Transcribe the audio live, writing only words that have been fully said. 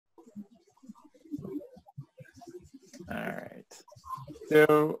All right.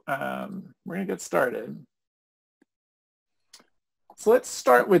 So we're going to get started. So let's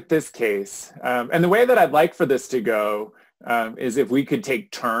start with this case. And the way that I'd like for this to go is if we could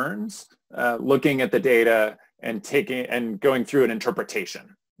take turns looking at the data and going through an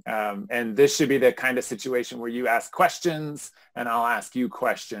interpretation. And this should be the kind of situation where you ask questions and I'll ask you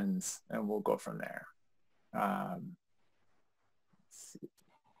questions and we'll go from there. Let's see.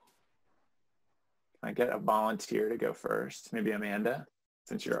 Can I get a volunteer to go first? Maybe Amanda,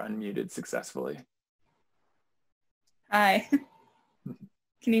 since you're unmuted successfully. Hi.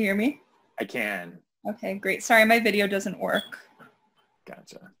 Can you hear me? I can. Okay, great. Sorry, my video doesn't work.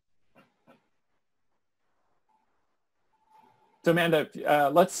 Gotcha. So Amanda,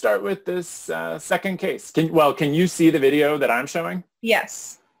 let's start with this second case. Can you see the video that I'm showing?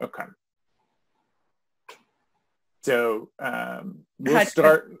 Yes. Okay. So we'll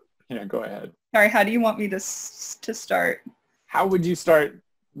start, go ahead. Sorry, how do you want me to start? How would you start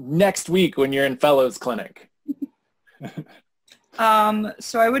next week when you're in fellows clinic?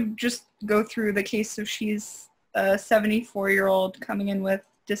 So I would just go through the case. So she's a 74-year-old coming in with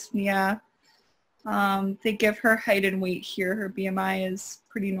dyspnea. They give her height and weight here. Her BMI is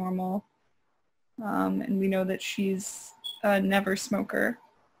pretty normal. And we know that she's a never smoker.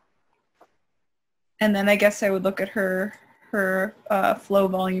 And then I guess I would look at her flow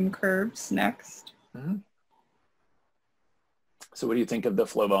volume curves next. Mm-hmm. So what do you think of the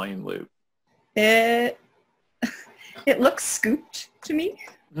flow volume loop? It looks scooped to me.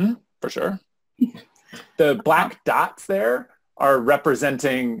 Mm-hmm, for sure. The black dots there are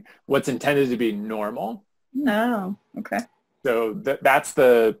representing what's intended to be normal. Oh, okay. So that's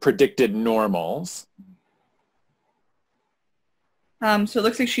the predicted normals. So it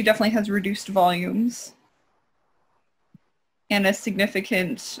looks like she definitely has reduced volumes and a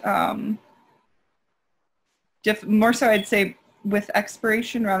significant, more so I'd say with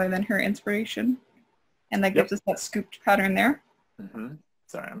expiration rather than her inspiration. And that gives us that scooped pattern there. Mm-hmm.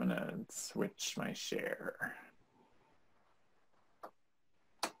 Sorry, I'm gonna switch my share.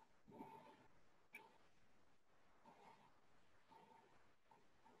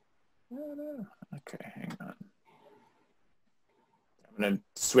 Okay, hang on. I'm going to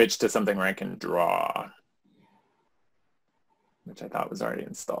switch to something where I can draw, which I thought was already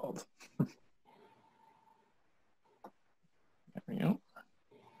installed. There we go.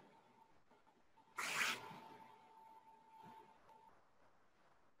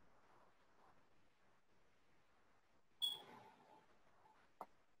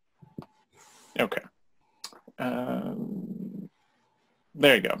 Okay.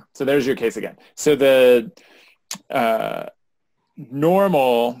 There you go. So there's your case again. So the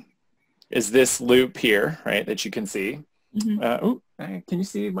normal is this loop here, right, that you can see. Mm-hmm. Can you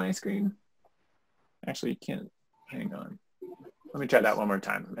see my screen? Actually, you can't. Hang on. Let me try that one more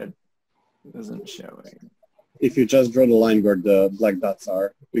time. It isn't showing. If you just draw the line where the black dots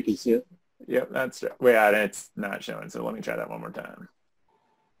are, we can see it. Yep, that's right. Wait, it's not showing, so let me try that one more time.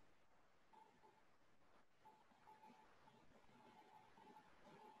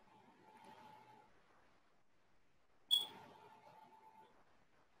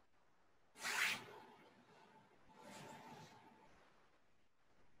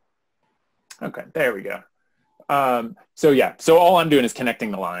 Okay, there we go. So all I'm doing is connecting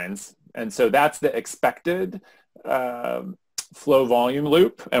the lines. And so that's the expected flow volume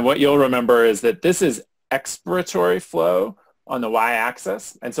loop. And what you'll remember is that this is expiratory flow on the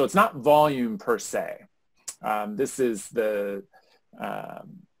y-axis. And so it's not volume per se. This is the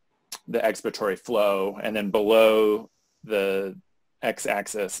expiratory flow. And then below the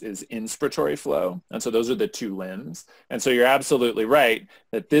x-axis is inspiratory flow. And so those are the two limbs. And so you're absolutely right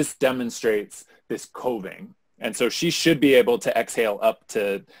that this demonstrates this coving. And so she should be able to exhale up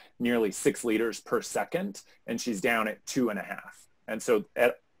to nearly 6 liters per second, and she's down at 2.5. And so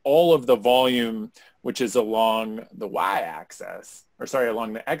at all of the volume, which is along the y-axis,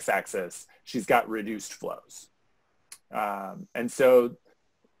 along the x-axis, she's got reduced flows. And so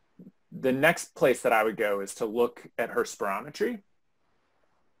the next place that I would go is to look at her spirometry.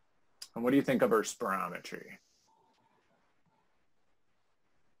 And what do you think of her spirometry?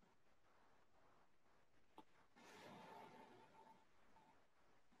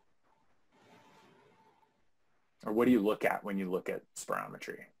 Or what do you look at when you look at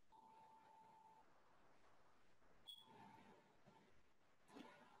spirometry?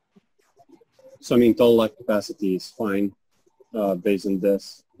 So I mean, total life capacity is fine based on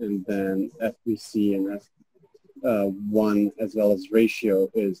this. And then FVC and F1 as well as ratio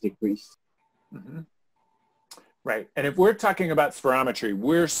is decreased. Mm-hmm. Right. And if we're talking about spirometry,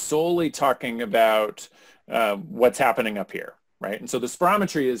 we're solely talking about what's happening up here, right? And so the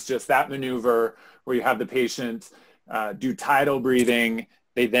spirometry is just that maneuver where you have the patient do tidal breathing.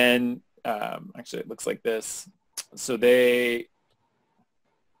 They then, actually it looks like this. So they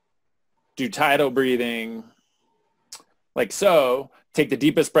do tidal breathing like so, take the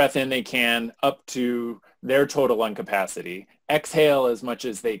deepest breath in they can up to their total lung capacity, exhale as much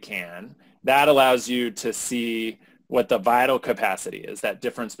as they can. That allows you to see what the vital capacity is, that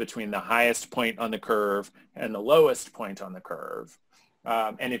difference between the highest point on the curve and the lowest point on the curve.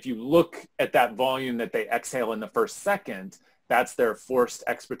 And if you look at that volume that they exhale in the first second, that's their forced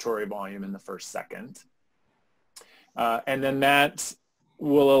expiratory volume in the first second. And then that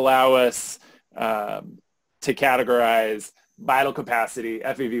will allow us to categorize vital capacity,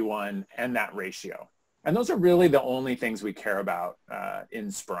 FEV1, and that ratio. And those are really the only things we care about in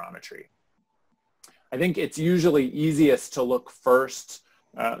spirometry. I think it's usually easiest to look first,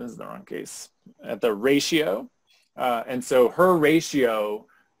 this is the wrong case, at the ratio. And so her ratio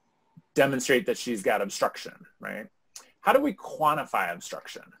demonstrates that she's got obstruction, right? How do we quantify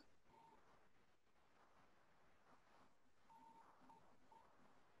obstruction?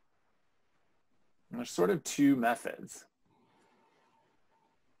 And there's sort of two methods.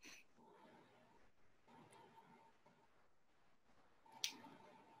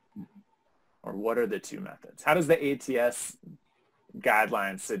 Or what are the two methods? How does the ATS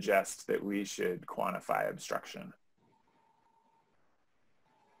guidelines suggest that we should quantify obstruction?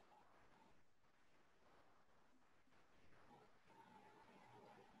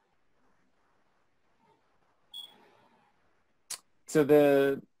 So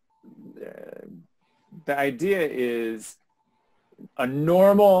the idea is a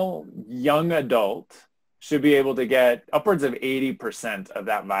normal young adult should be able to get upwards of 80% of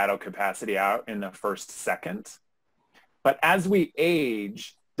that vital capacity out in the first second. But as we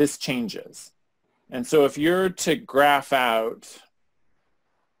age, this changes. And so if you're to graph out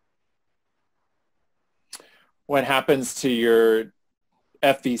what happens to your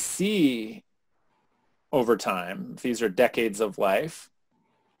FVC over time, if these are decades of life,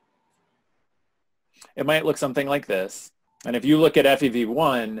 it might look something like this. And if you look at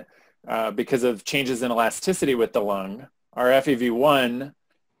FEV1, because of changes in elasticity with the lung, our FEV1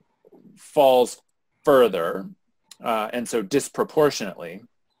 falls further, and so disproportionately.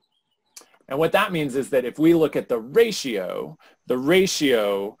 And what that means is that if we look at the ratio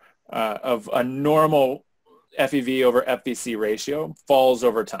of a normal FEV over FVC ratio falls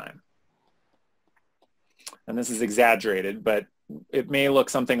over time. And this is exaggerated, but it may look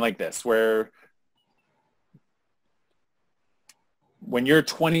something like this, where when you're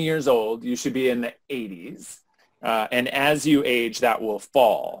 20 years old, you should be in the 80s. And as you age, that will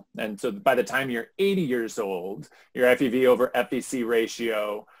fall. And so by the time you're 80 years old, your FEV over FVC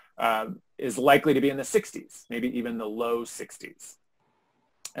ratio is likely to be in the 60s, maybe even the low 60s.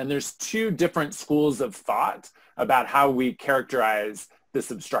 And there's two different schools of thought about how we characterize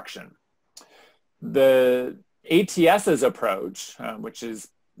this obstruction. The ATS's approach, which is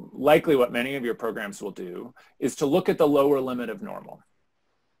likely what many of your programs will do, is to look at the lower limit of normal.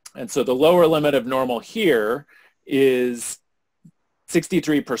 And so the lower limit of normal here is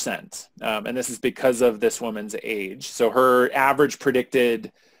 63%. And this is because of this woman's age. So her average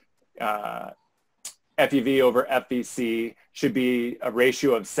predicted FEV over FVC should be a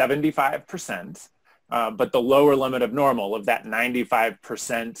ratio of 75%. But the lower limit of normal of that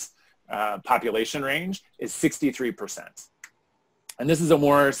 95% population range is 63%. And this is a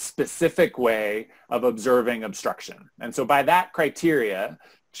more specific way of observing obstruction. And so by that criteria,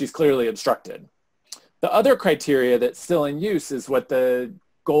 she's clearly obstructed. The other criteria that's still in use is what the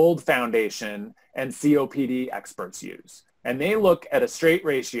Gold Foundation and COPD experts use. And they look at a straight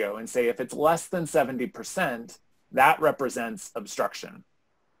ratio and say if it's less than 70%, that represents obstruction.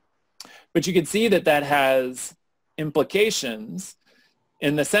 But you can see that that has implications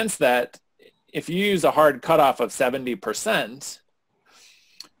in the sense that if you use a hard cutoff of 70%,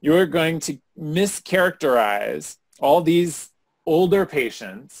 you're going to mischaracterize all these older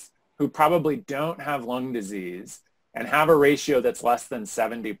patients who probably don't have lung disease and have a ratio that's less than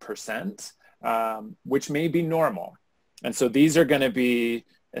 70%, which may be normal. And so these are going to be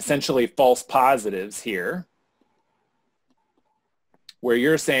essentially false positives here, where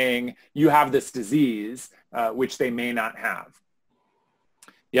you're saying you have this disease, which they may not have.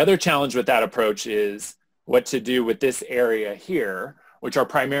 The other challenge with that approach is what to do with this area here, which are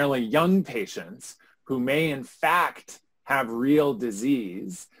primarily young patients who may in fact have real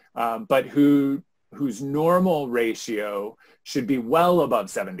disease, but whose normal ratio should be well above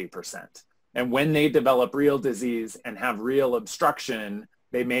 70%. And when they develop real disease and have real obstruction,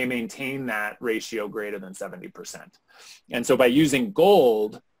 they may maintain that ratio greater than 70%. And so by using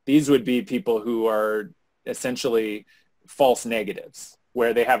GOLD, these would be people who are essentially false negatives,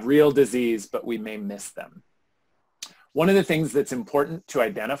 where they have real disease, but we may miss them. One of the things that's important to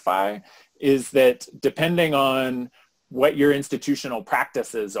identify is that depending on what your institutional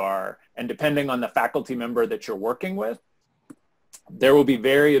practices are, and depending on the faculty member that you're working with, there will be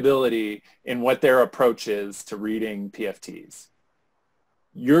variability in what their approach is to reading PFTs.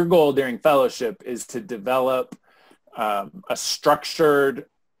 Your goal during fellowship is to develop a structured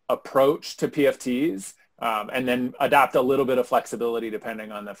approach to PFTs, and then adopt a little bit of flexibility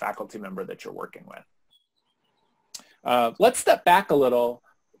depending on the faculty member that you're working with. Let's step back a little.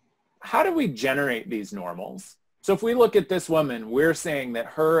 How do we generate these normals? So if we look at this woman, we're saying that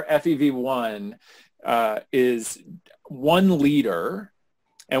her FEV1 is 1 liter,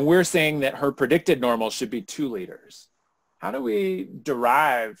 and we're saying that her predicted normal should be 2 liters. How do we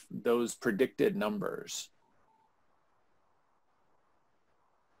derive those predicted numbers?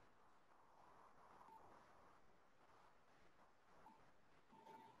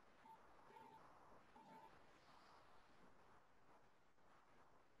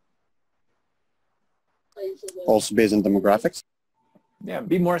 Also based on demographics? Yeah,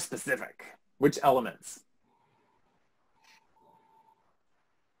 be more specific. Which elements?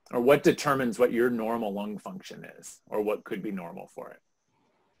 Or what determines what your normal lung function is, or what could be normal for it?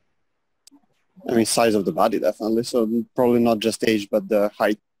 I mean, size of the body, definitely. So probably not just age, but the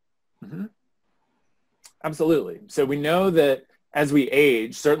height. Mm-hmm. Absolutely. So we know that as we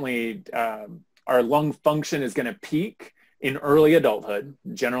age, certainly our lung function is going to peak in early adulthood,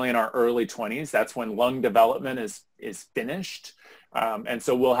 generally in our early 20s. That's when lung development is finished. And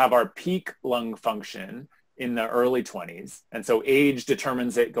so we'll have our peak lung function in the early 20s. And so age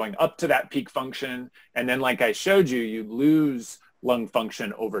determines it going up to that peak function. And then like I showed you, you lose lung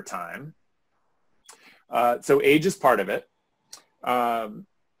function over time. So age is part of it.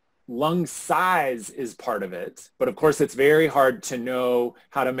 Lung size is part of it. But of course, it's very hard to know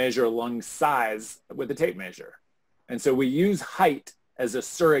how to measure lung size with a tape measure. And so we use height as a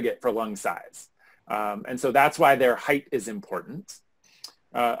surrogate for lung size. And so that's why their height is important.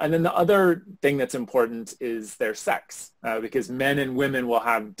 And then the other thing that's important is their sex, because men and women will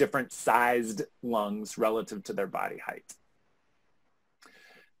have different sized lungs relative to their body height.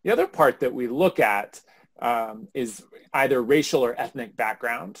 The other part that we look at is either racial or ethnic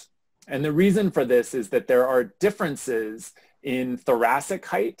background. And the reason for this is that there are differences in thoracic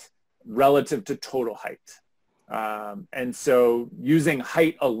height relative to total height. And so using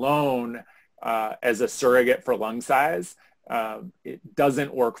height alone as a surrogate for lung size, it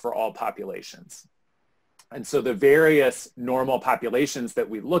doesn't work for all populations. And so the various normal populations that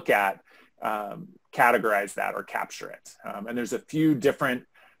we look at categorize that or capture it. And there's a few different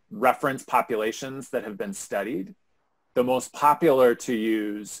reference populations that have been studied. The most popular to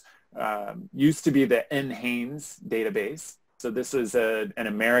use used to be the NHANES database. So this was an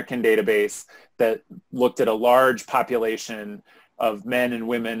American database that looked at a large population of men and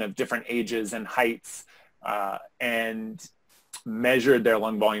women of different ages and heights and measured their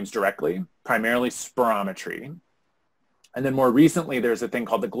lung volumes directly, primarily spirometry. And then more recently, there's a thing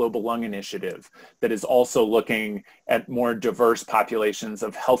called the Global Lung Initiative that is also looking at more diverse populations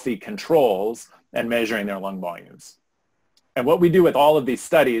of healthy controls and measuring their lung volumes. And what we do with all of these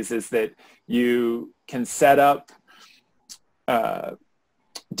studies is that you can set up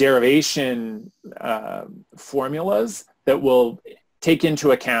derivation formulas that will take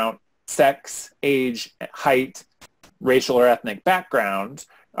into account sex, age, height, racial or ethnic background,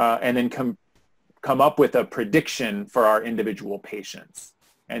 and then come up with a prediction for our individual patients.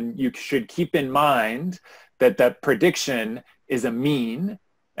 And you should keep in mind that that prediction is a mean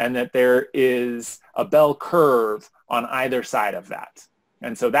and that there is a bell curve on either side of that.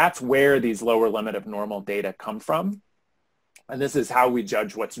 And so that's where these lower limit of normal data come from. And this is how we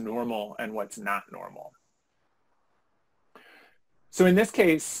judge what's normal and what's not normal. So in this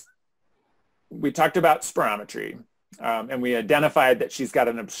case, we talked about spirometry, and we identified that she's got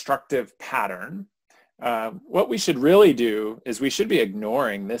an obstructive pattern. What we should really do is we should be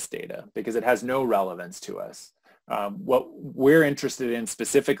ignoring this data because it has no relevance to us. What we're interested in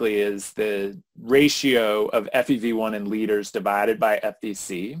specifically is the ratio of FEV1 in liters divided by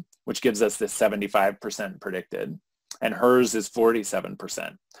FVC, which gives us this 75% predicted, and hers is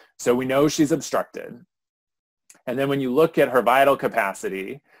 47%. So we know she's obstructed. And then when you look at her vital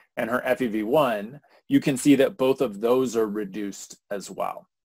capacity and her FEV1, you can see that both of those are reduced as well.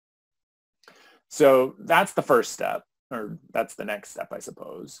 So that's the first step, or that's the next step, I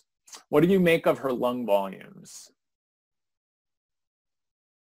suppose. What do you make of her lung volumes?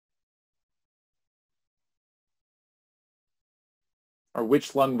 or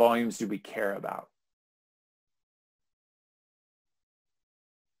which lung volumes do we care about?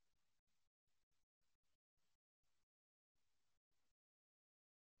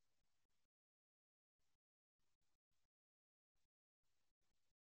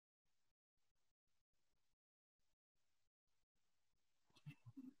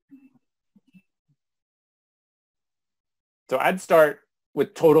 So I'd start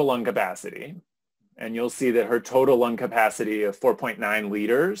with total lung capacity, and you'll see that her total lung capacity of 4.9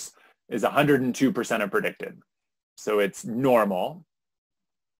 liters is 102% of predicted. So it's normal.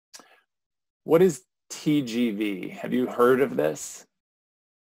 What is TGV? Have you heard of this?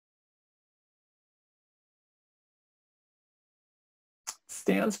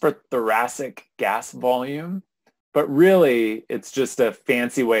 Stands for thoracic gas volume, but really it's just a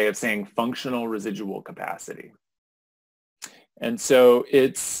fancy way of saying functional residual capacity. And so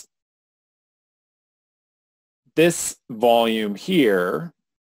it's this volume here,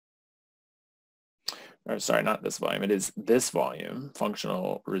 or sorry, not this volume, it is this volume,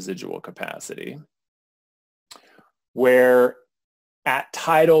 functional residual capacity, where at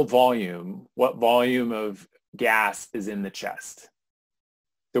tidal volume, what volume of gas is in the chest?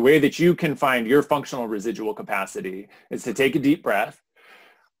 The way that you can find your functional residual capacity is to take a deep breath,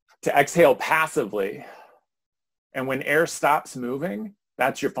 to exhale passively, and when air stops moving,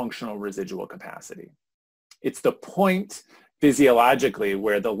 that's your functional residual capacity. It's the point physiologically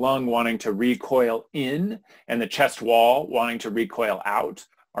where the lung wanting to recoil in and the chest wall wanting to recoil out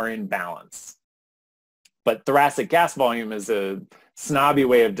are in balance. But thoracic gas volume is a snobby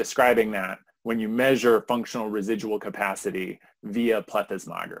way of describing that when you measure functional residual capacity via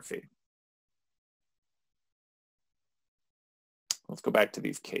plethysmography. Let's go back to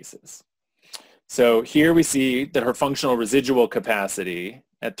these cases. So here we see that her functional residual capacity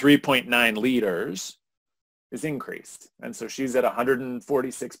at 3.9 liters is increased. And so she's at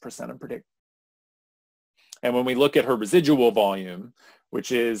 146% of predicted. And when we look at her residual volume,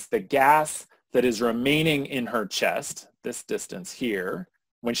 which is the gas that is remaining in her chest, this distance here,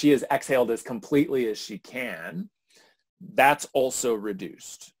 when she is exhaled as completely as she can, that's also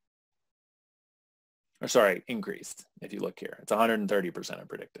reduced. Or sorry, increased, if you look here. It's 130% of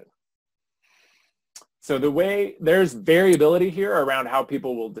predicted. So there's variability here around how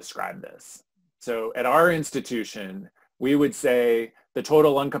people will describe this. So at our institution, we would say the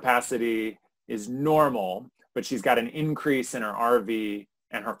total lung capacity is normal, but she's got an increase in her RV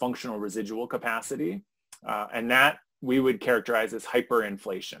and her functional residual capacity. And that we would characterize as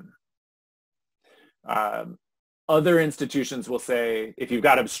hyperinflation. Other institutions will say if you've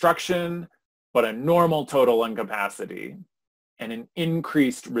got obstruction, but a normal total lung capacity and an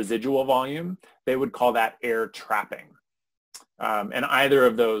increased residual volume, they would call that air trapping. And either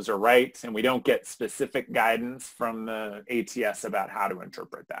of those are right, and we don't get specific guidance from the ATS about how to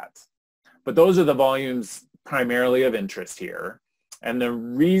interpret that. But those are the volumes primarily of interest here. And the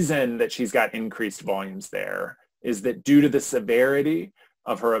reason that she's got increased volumes there is that due to the severity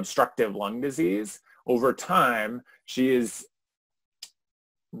of her obstructive lung disease, over time, she is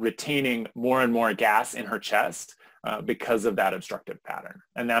retaining more and more gas in her chest because of that obstructive pattern.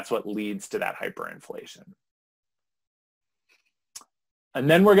 And that's what leads to that hyperinflation. And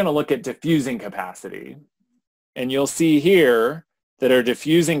then we're going to look at diffusing capacity. And you'll see here that our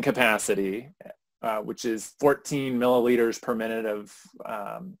diffusing capacity, which is 14 milliliters per minute of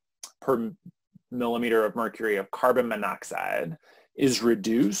per millimeter of mercury of carbon monoxide, is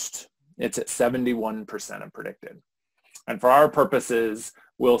reduced. It's at 71% of predicted. And for our purposes,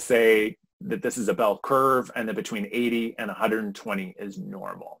 we'll say that this is a bell curve and that between 80 and 120 is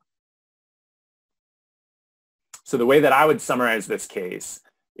normal. So the way that I would summarize this case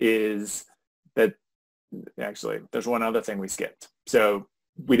is that, actually, there's one other thing we skipped. So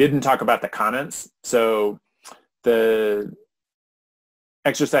we didn't talk about the comments. So the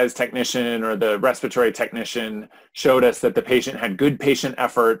exercise technician or the respiratory technician showed us that the patient had good patient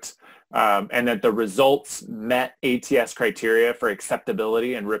effort and that the results met ATS criteria for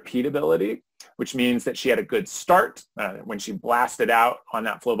acceptability and repeatability, which means that she had a good start. When she blasted out on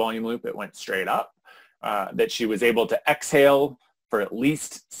that flow volume loop, it went straight up. That she was able to exhale for at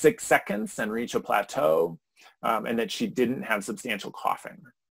least 6 seconds and reach a plateau, and that she didn't have substantial coughing.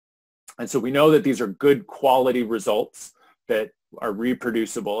 And so we know that these are good quality results that are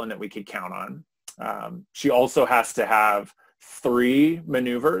reproducible and that we could count on. She also has to have 3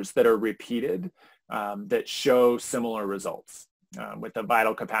 maneuvers that are repeated that show similar results with a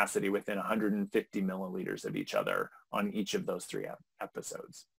vital capacity within 150 milliliters of each other on each of those 3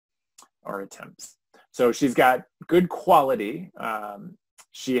 episodes or attempts. So she's got good quality.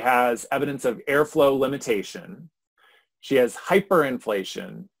 She has evidence of airflow limitation. she has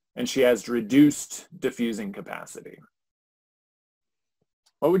hyperinflation, and she has reduced diffusing capacity.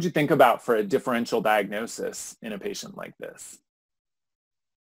 What would you think about for a differential diagnosis in a patient like this?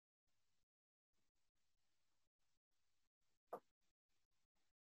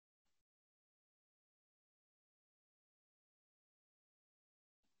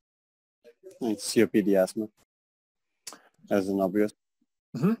 It's COPD asthma as an obvious.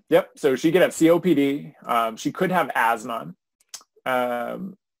 Mm-hmm. Yep, so she could have COPD. She could have asthma.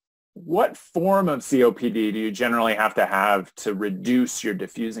 What form of COPD do you generally have to reduce your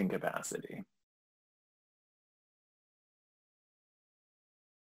diffusing capacity?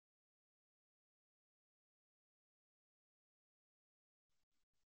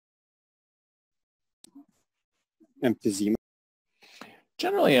 Emphysema.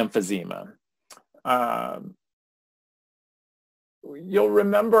 Generally emphysema. You'll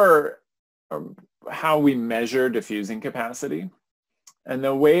remember how we measure diffusing capacity. And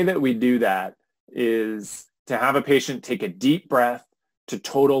the way that we do that is to have a patient take a deep breath to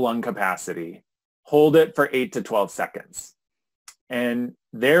total lung capacity, hold it for 8 to 12 seconds. And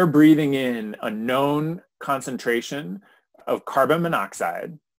they're breathing in a known concentration of carbon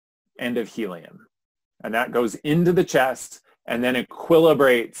monoxide and of helium. And that goes into the chest and then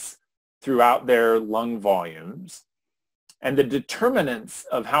equilibrates throughout their lung volumes. And the determinants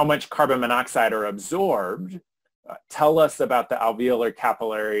of how much carbon monoxide are absorbed tell us about the alveolar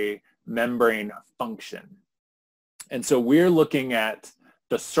capillary membrane function. And so we're looking at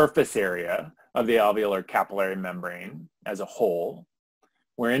the surface area of the alveolar capillary membrane as a whole.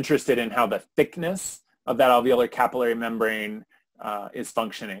 We're interested in how the thickness of that alveolar capillary membrane is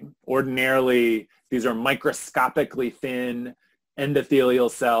functioning. Ordinarily, these are microscopically thin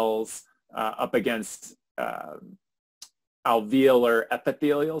endothelial cells up against alveolar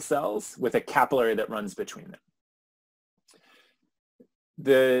epithelial cells with a capillary that runs between them.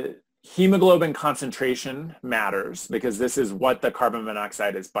 The hemoglobin concentration matters because this is what the carbon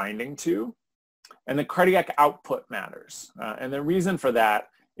monoxide is binding to. And the cardiac output matters. And the reason for that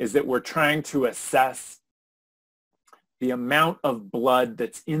is that we're trying to assess the amount of blood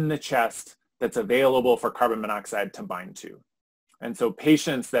that's in the chest that's available for carbon monoxide to bind to. And so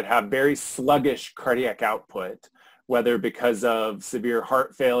patients that have very sluggish cardiac output, whether because of severe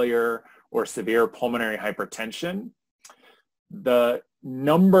heart failure or severe pulmonary hypertension, the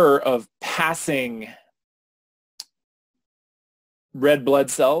number of passing red blood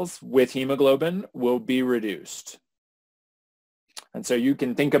cells with hemoglobin will be reduced. And so you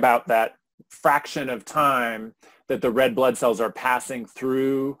can think about that fraction of time that the red blood cells are passing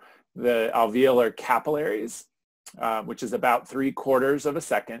through the alveolar capillaries, which is about 3/4 of a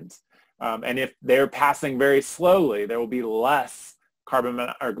second. And if they're passing very slowly, there will be less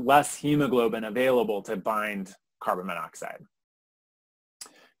hemoglobin available to bind carbon monoxide.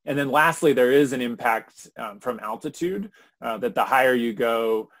 And then lastly, there is an impact from altitude, that the higher you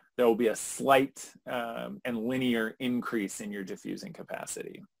go, there will be a slight and linear increase in your diffusing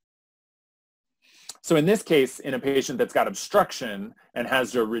capacity. So in this case, in a patient that's got obstruction and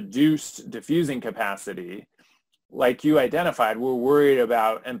has a reduced diffusing capacity, like you identified, we're worried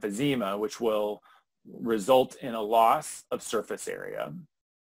about emphysema, which will result in a loss of surface area.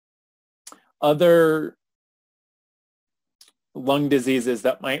 Other lung diseases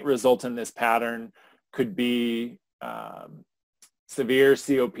that might result in this pattern could be severe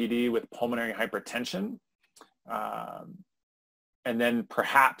COPD with pulmonary hypertension. And then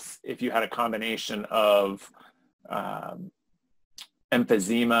perhaps if you had a combination of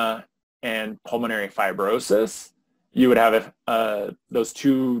emphysema and pulmonary fibrosis, you would have those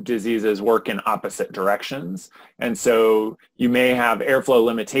two diseases work in opposite directions. And so you may have airflow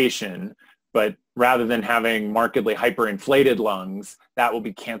limitation, but rather than having markedly hyperinflated lungs, that will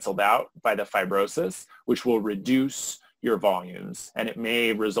be canceled out by the fibrosis, which will reduce your volumes. And it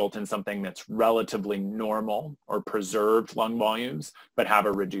may result in something that's relatively normal or preserved lung volumes, but have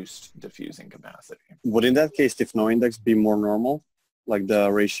a reduced diffusing capacity. Would in that case, FNO index be more normal, like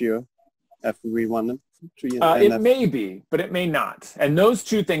the ratio FEV1 and 3? It may be, but it may not. And those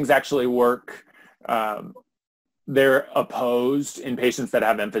two things actually work. They're opposed in patients that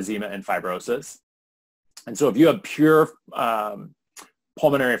have emphysema and fibrosis. And so if you have pure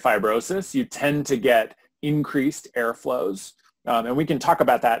pulmonary fibrosis, you tend to get increased airflows. And we can talk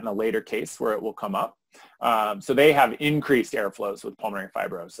about that in a later case where it will come up. So they have increased airflows with pulmonary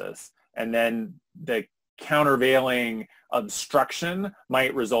fibrosis. And then the countervailing obstruction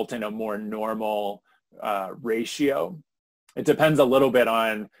might result in a more normal ratio. It depends a little bit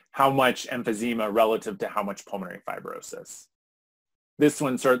on how much emphysema relative to how much pulmonary fibrosis. this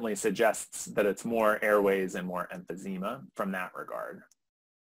one certainly suggests that it's more airways and more emphysema from that regard.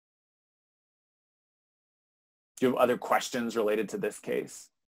 Do you have other questions related to this case?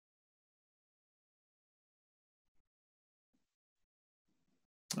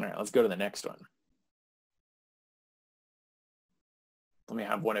 All right, let's go to the next one. Let me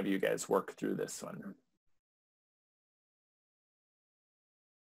have one of you guys work through this one.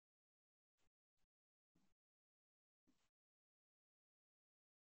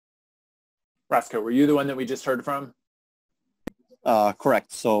 Roscoe, were you the one that we just heard from?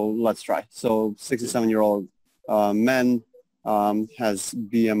 Correct. So let's try. So 67-year-old man has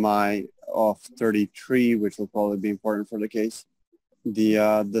BMI of 33, which will probably be important for the case. The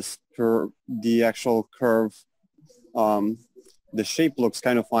actual curve, the shape looks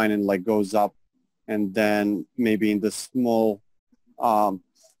kind of fine and like goes up, and then maybe in the small lung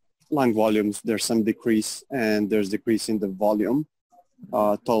volumes there's some decrease, and there's decrease in the volume,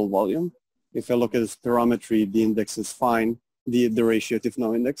 total volume. If I look at the spirometry, the index is fine, the ratio to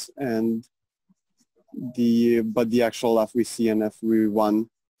no index, and but the actual FVC and FV1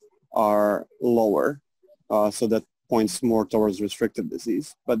 are lower, so that points more towards restrictive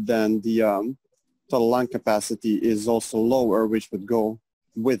disease. But then the total lung capacity is also lower, which would go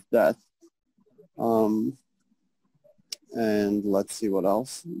with that. And let's see what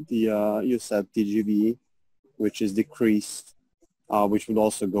else. You said TGV, which is decreased, which would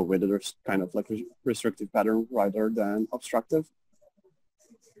also go with it. There's kind of like a restrictive pattern rather than obstructive.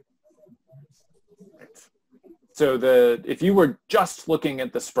 So if you were just looking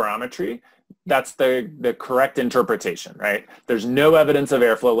at the spirometry, that's the correct interpretation, right? There's no evidence of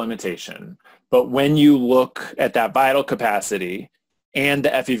airflow limitation, but when you look at that vital capacity and the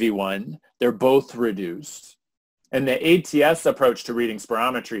FEV1, they're both reduced. And the ATS approach to reading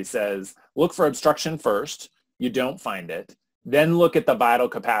spirometry says, look for obstruction first, you don't find it, then look at the vital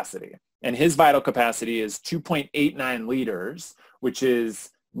capacity. And his vital capacity is 2.89 liters, which is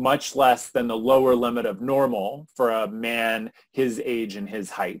much less than the lower limit of normal for a man his age and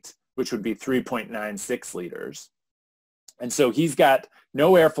his height, which would be 3.96 liters. And so he's got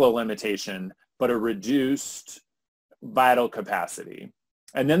no airflow limitation, but a reduced vital capacity.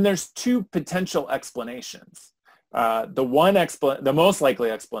 And then there's two potential explanations. The most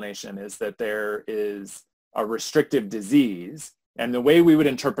likely explanation is that there is a restrictive disease. And the way we would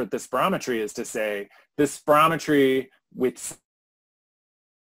interpret this spirometry is to say this spirometry with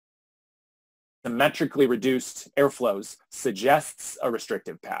symmetrically reduced airflows suggests a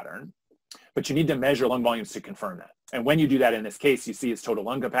restrictive pattern, but you need to measure lung volumes to confirm that. And when you do that in this case, you see his total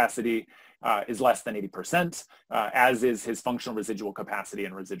lung capacity is less than 80%, as is his functional residual capacity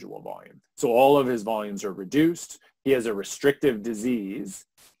and residual volume. So all of his volumes are reduced. He has a restrictive disease.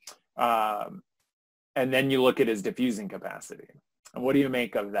 And then you look at his diffusing capacity. And what do you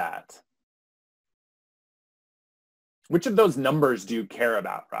make of that? Which of those numbers do you care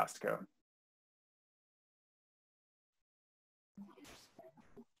about, Roscoe?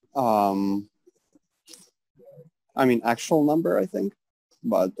 I mean, actual number, I think,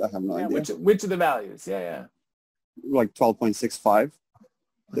 but I have no idea. Which of the values? Yeah. Like 12.65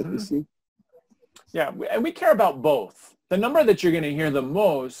 that we see. Yeah, and we care about both. The number that you're going to hear the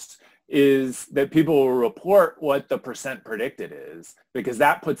most is that people will report what the percent predicted is, because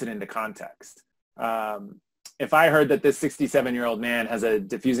that puts it into context. If I heard that this 67-year-old man has a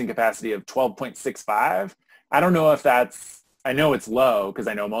diffusing capacity of 12.65, I don't know if that's, I know it's low because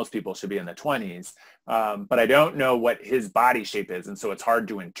I know most people should be in the 20s, but I don't know what his body shape is, and so it's hard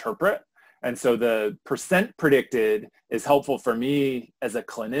to interpret. And so the percent predicted is helpful for me as a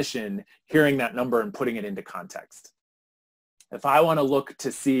clinician, hearing that number and putting it into context. If I want to look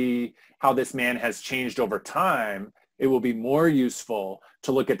to see how this man has changed over time, it will be more useful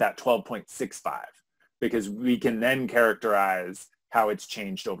to look at that 12.65, because we can then characterize how it's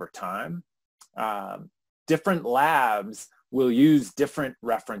changed over time. Different labs will use different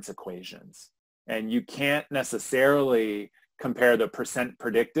reference equations, and you can't necessarily compare the percent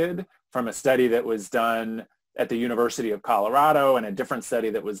predicted from a study that was done at the University of Colorado and a different study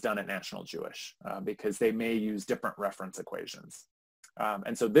that was done at National Jewish, because they may use different reference equations.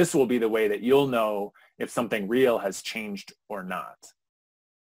 And so this will be the way that you'll know if something real has changed or not.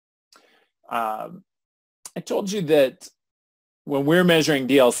 I told you that when we're measuring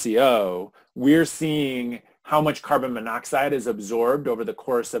DLCO, we're seeing how much carbon monoxide is absorbed over the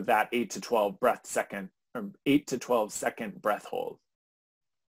course of that 8 to 12 second breath hold.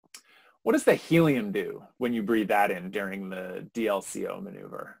 What does the helium do when you breathe that in during the DLCO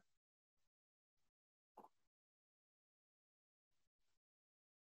maneuver?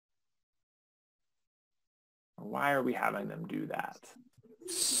 Why are we having them do that?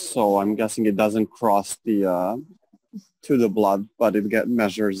 So I'm guessing it doesn't cross the to the blood, but it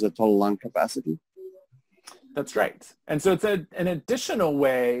measures the total lung capacity. That's right. And so it's an additional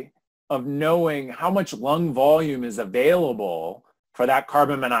way of knowing how much lung volume is available for that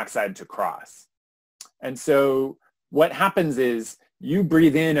carbon monoxide to cross. And so what happens is you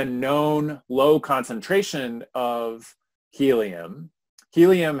breathe in a known low concentration of helium.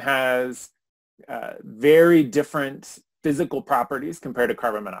 Helium has very different physical properties compared to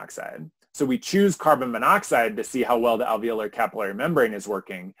carbon monoxide. So we choose carbon monoxide to see how well the alveolar capillary membrane is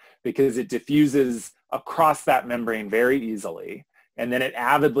working because it diffuses across that membrane very easily, and then it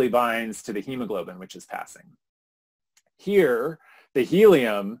avidly binds to the hemoglobin, which is passing. Here, the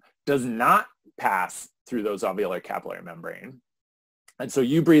helium does not pass through those alveolar capillary membrane. And so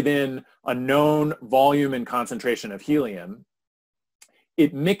you breathe in a known volume and concentration of helium.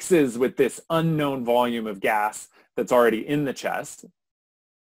 It mixes with this unknown volume of gas that's already in the chest.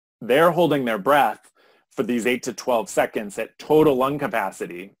 They're holding their breath for these 8 to 12 seconds at total lung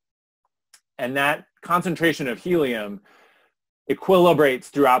capacity. And that concentration of helium equilibrates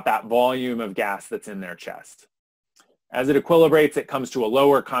throughout that volume of gas that's in their chest. As it equilibrates, it comes to a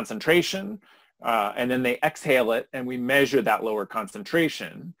lower concentration, and then they exhale it, and we measure that lower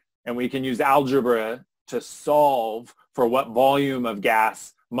concentration. And we can use algebra to solve for what volume of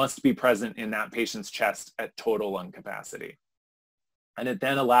gas must be present in that patient's chest at total lung capacity. And it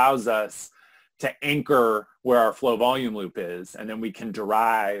then allows us to anchor where our flow volume loop is, and then we can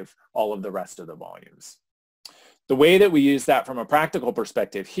derive all of the rest of the volumes. The way that we use that from a practical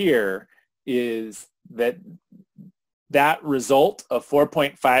perspective here is that that result of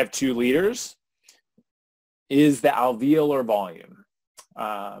 4.52 liters is the alveolar volume.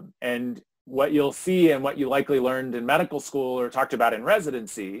 And what you'll see and what you likely learned in medical school or talked about in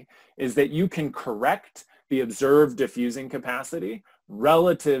residency is that you can correct the observed diffusing capacity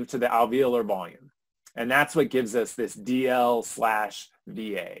relative to the alveolar volume. And that's what gives us this DL/VA,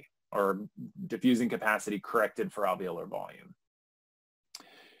 or diffusing capacity corrected for alveolar volume.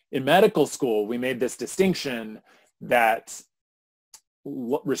 In medical school, we made this distinction that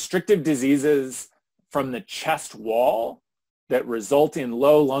restrictive diseases from the chest wall that result in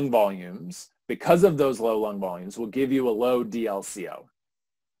low lung volumes, because of those low lung volumes, will give you a low DLCO.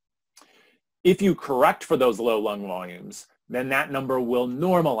 If you correct for those low lung volumes, then that number will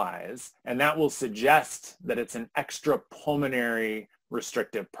normalize, and that will suggest that it's an extrapulmonary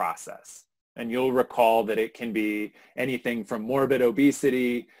restrictive process. And you'll recall that it can be anything from morbid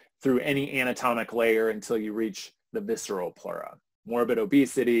obesity through any anatomic layer until you reach the visceral pleura. Morbid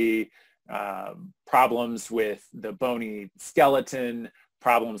obesity, problems with the bony skeleton,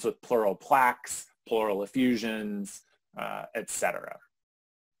 problems with pleural plaques, pleural effusions, etc.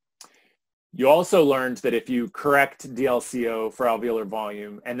 You also learned that if you correct DLCO for alveolar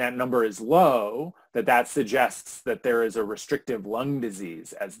volume and that number is low, that suggests that there is a restrictive lung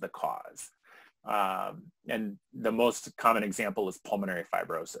disease as the cause. And the most common example is pulmonary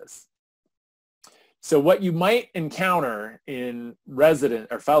fibrosis. So what you might encounter in resident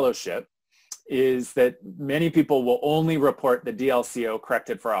or fellowship is that many people will only report the DLCO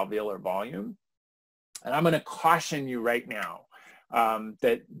corrected for alveolar volume. And I'm going to caution you right now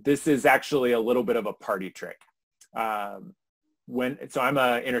that this is actually a little bit of a party trick. So I'm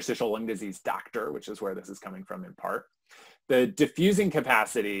an interstitial lung disease doctor, which is where this is coming from in part. The diffusing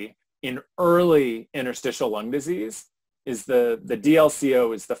capacity in early interstitial lung disease is the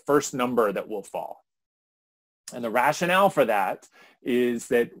DLCO is the first number that will fall. And the rationale for that is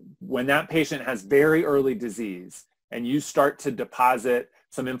that when that patient has very early disease and you start to deposit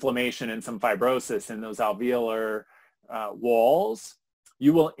some inflammation and some fibrosis in those alveolar walls,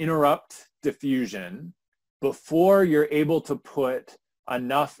 you will interrupt diffusion before you're able to put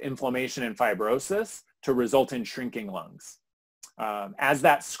enough inflammation and fibrosis to result in shrinking lungs. As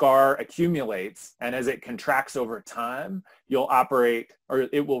that scar accumulates and as it contracts over time, you'll operate, or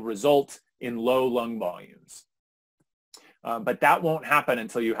it will result in low lung volumes. But that won't happen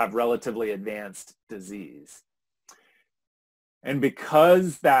until you have relatively advanced disease. And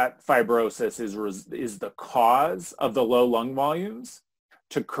because that fibrosis is the cause of the low lung volumes,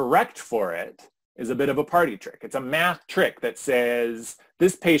 to correct for it is a bit of a party trick. It's a math trick that says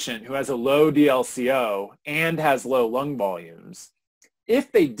this patient who has a low DLCO and has low lung volumes,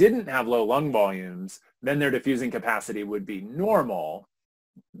 if they didn't have low lung volumes, then their diffusing capacity would be normal.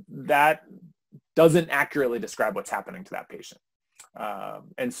 That doesn't accurately describe what's happening to that patient.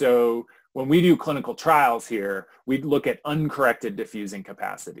 And so when we do clinical trials here, we look at uncorrected diffusing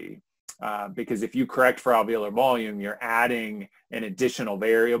capacity because if you correct for alveolar volume, you're adding an additional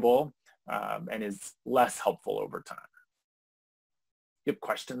variable and is less helpful over time. you have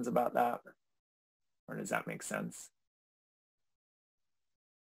questions about that? Or does that make sense?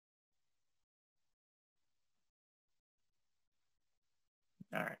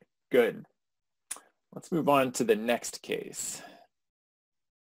 All right, good. Let's move on to the next case.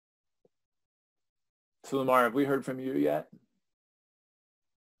 So Lamar, have we heard from you yet?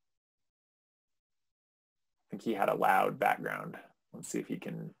 I think he had a loud background. Let's see if he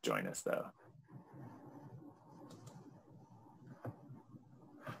can join us though.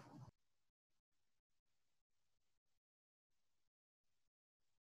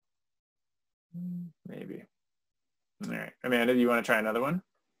 Maybe. All right, Amanda, do you want to try another one?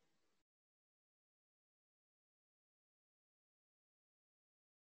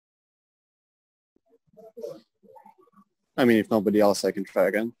 I mean, if nobody else, I can try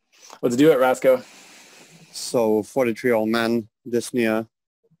again. Let's do it, Roscoe. So 43-year-old man, dyspnea,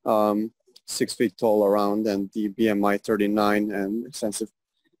 6 feet tall around, and the BMI 39, and extensive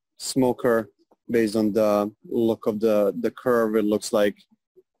smoker. Based on the look of the curve, it looks like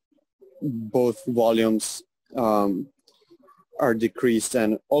both volumes are decreased,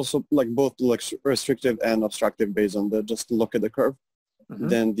 and also like both look restrictive and obstructive based on the just look at the curve. Mm-hmm.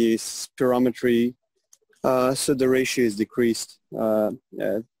 Then the spirometry, so the ratio is decreased,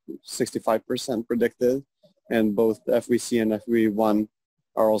 65% predicted, and both FVC and FV1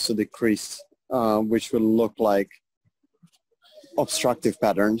 are also decreased, which will look like obstructive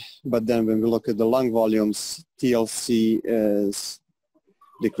pattern. But then when we look at the lung volumes, TLC is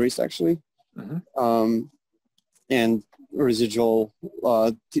decreased actually. Mm-hmm. And residual,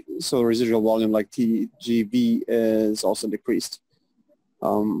 so residual volume like TGV is also decreased,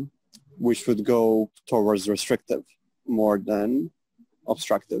 which would go towards restrictive more than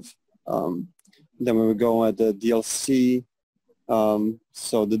obstructive. Then when we go at the DLC,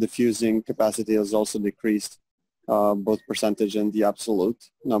 so the diffusing capacity is also decreased, both percentage and the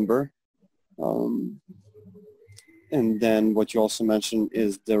absolute number. And then what you also mentioned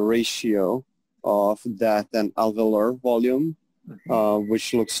is the ratio of that and alveolar volume,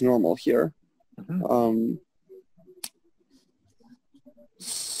 which looks normal here. Mm-hmm.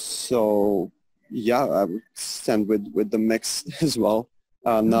 So yeah, I would stand with the mix as well.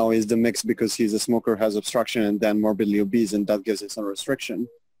 Now is the mix because he's a smoker, has obstruction, and then morbidly obese, and that gives us some restriction.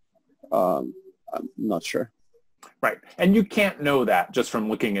 I'm not sure. Right, and you can't know that just from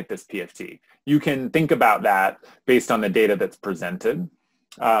looking at this PFT. You can think about that based on the data that's presented,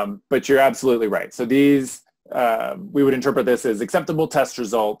 but you're absolutely right. So these, we would interpret this as acceptable test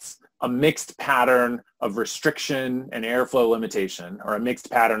results, a mixed pattern of restriction and airflow limitation, or a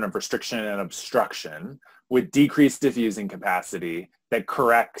mixed pattern of restriction and obstruction with decreased diffusing capacity that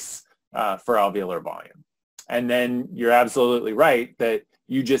corrects for alveolar volume. And then you're absolutely right that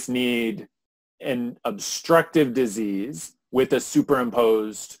you just need an obstructive disease with a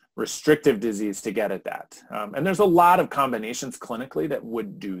superimposed restrictive disease to get at that. And there's a lot of combinations clinically that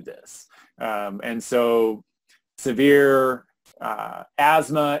would do this. And so severe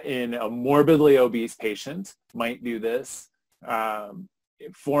asthma in a morbidly obese patient might do this.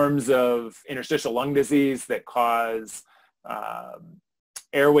 Forms of interstitial lung disease that cause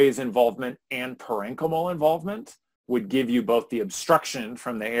airways involvement and parenchymal involvement would give you both the obstruction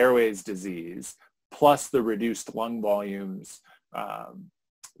from the airways disease plus the reduced lung volumes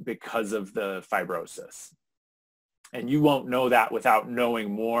because of the fibrosis. And you won't know that without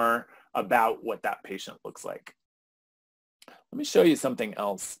knowing more about what that patient looks like. Let me show you something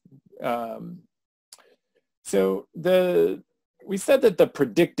else. So we said that the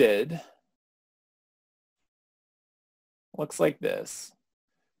predicted looks like this.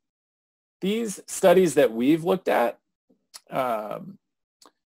 These studies that we've looked at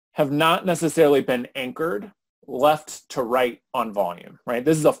have not necessarily been anchored left to right on volume, right?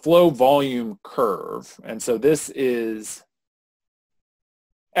 This is a flow volume curve. And so this is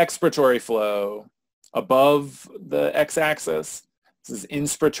expiratory flow above the x-axis. This is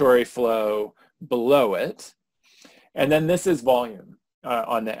inspiratory flow below it. And then this is volume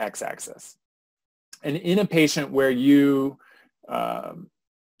on the x-axis. And in a patient where you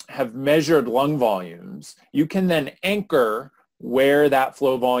have measured lung volumes, you can then anchor where that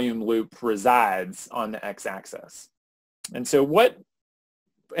flow volume loop resides on the x-axis. And so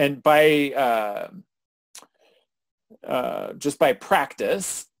just by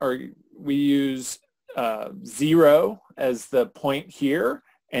practice, we use 0 as the point here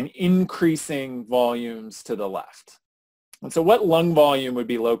and increasing volumes to the left. And so what lung volume would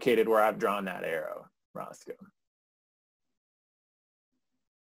be located where I've drawn that arrow, Roscoe?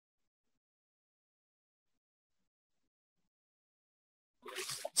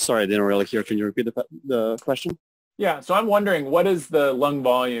 Sorry, I didn't really hear. Can you repeat the question? Yeah, so I'm wondering, what is the lung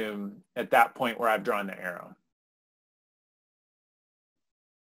volume at that point where I've drawn the arrow?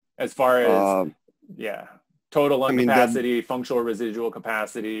 As far as, yeah, total lung capacity, functional residual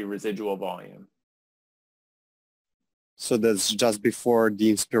capacity, residual volume. So that's just before the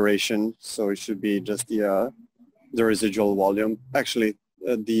inspiration, so it should be just the residual volume. Actually,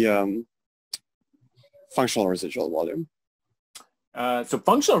 the functional residual volume. So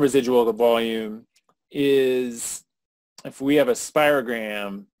functional residual volume is, if we have a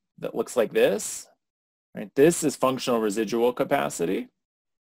spirogram that looks like this, right? This is functional residual capacity.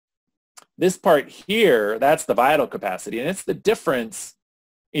 This part here, that's the vital capacity, and it's the difference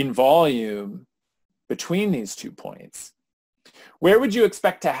in volume between these 2 points. Where would you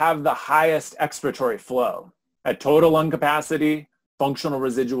expect to have the highest expiratory flow? At total lung capacity, functional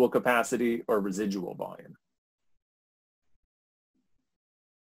residual capacity, or residual volume?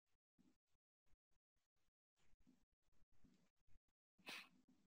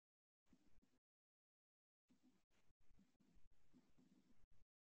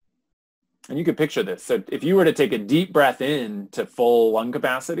 And you could picture this. So if you were to take a deep breath in to full lung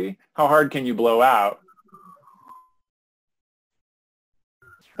capacity, how hard can you blow out?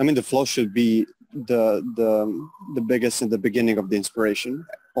 I mean, the flow should be the biggest in the beginning of the inspiration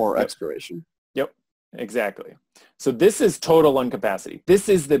or expiration. Yep, exactly. So this is total lung capacity. This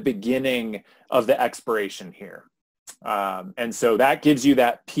is the beginning of the expiration here. And so that gives you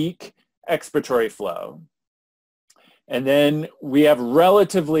that peak expiratory flow. And then we have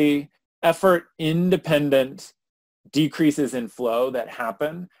relatively effort-independent decreases in flow that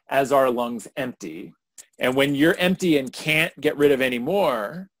happen as our lungs empty. And when you're empty and can't get rid of any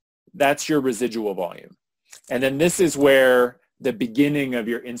more, that's your residual volume. And then this is where the beginning of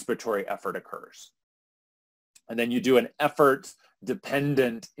your inspiratory effort occurs. And then you do an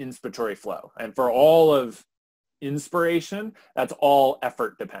effort-dependent inspiratory flow. And for all of inspiration, that's all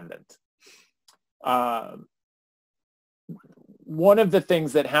effort-dependent. One of the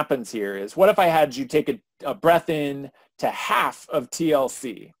things that happens here is, what if I had you take a breath in to half of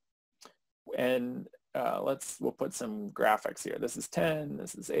TLC? And we'll put some graphics here. This is 10,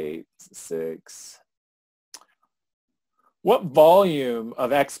 this is 8, this is 6. What volume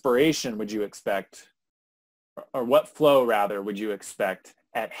of expiration would you expect, or what flow rather would you expect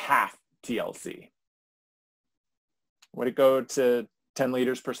at half TLC? Would it go to 10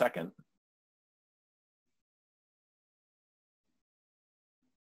 liters per second?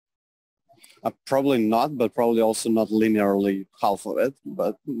 Probably not, but probably also not linearly half of it,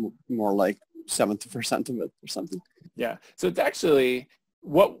 but more like 70% of it or something. Yeah, so it's actually,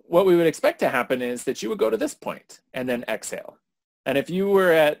 what we would expect to happen is that you would go to this point and then exhale. And if you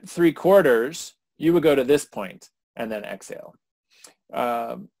were at 3/4, you would go to this point and then exhale.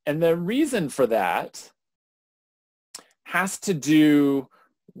 And the reason for that has to do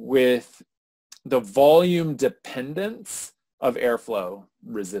with the volume dependence of airflow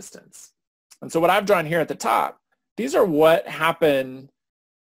resistance. And so what I've drawn here at the top, these are what happen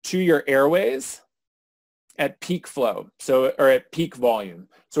to your airways at peak flow, or at peak volume.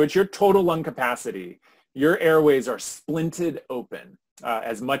 So it's your total lung capacity. Your airways are splinted open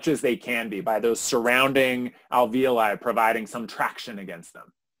as much as they can be by those surrounding alveoli providing some traction against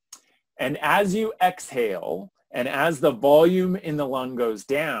them. And as you exhale, and as the volume in the lung goes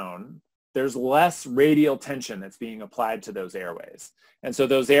down, there's less radial tension that's being applied to those airways. And so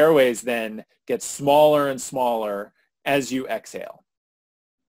those airways then get smaller and smaller as you exhale.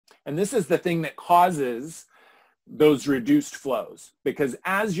 And this is the thing that causes those reduced flows, because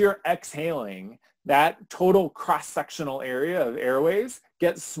as you're exhaling, that total cross-sectional area of airways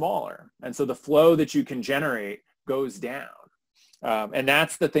gets smaller. And so the flow that you can generate goes down. And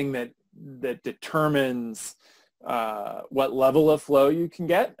that's the thing that determines what level of flow you can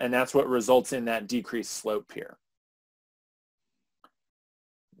get, and that's what results in that decreased slope here.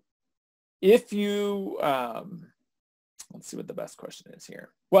 If you, let's see what the best question is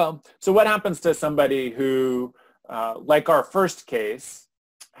here. Well, so what happens to somebody who, like our first case,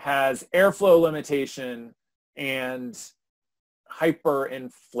 has airflow limitation and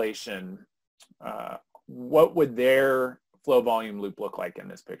hyperinflation? What would their flow volume loop look like in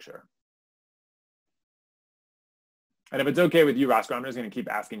this picture? And if it's okay with you, Roscoe, I'm just going to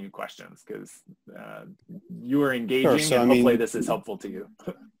keep asking you questions because you are engaging, sure. And hopefully this is helpful to you.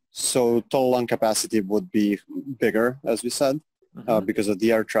 So total lung capacity would be bigger, as we said, because of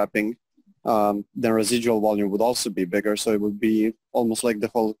the air trapping. Then residual volume would also be bigger, so it would be almost like the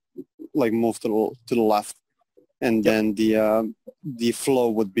whole, like move to the left. And then the flow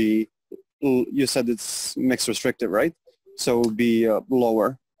would be, you said it's mixed restrictive, right? So it would be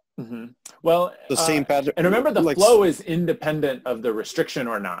lower Mm-hmm. Well, The same pattern. and remember, the flow is independent of the restriction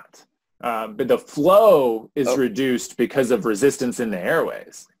or not. But the flow is reduced because of resistance in the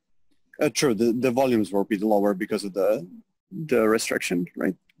airways. True. The volumes will be lower because of the restriction,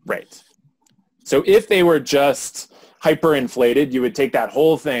 right? Right. So if they were just hyperinflated, you would take that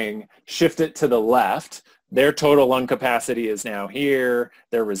whole thing, shift it to the left. Their total lung capacity is now here.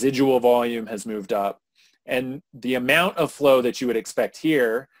 Their residual volume has moved up. And the amount of flow that you would expect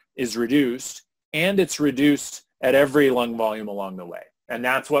here is reduced, and it's reduced at every lung volume along the way. And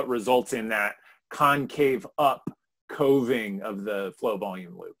that's what results in that concave up coving of the flow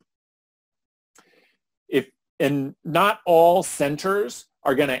volume loop. And not all centers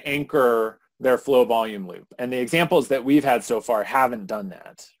are going to anchor their flow volume loop. And the examples that we've had so far haven't done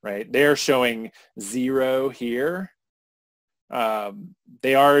that, right? They're showing 0 here.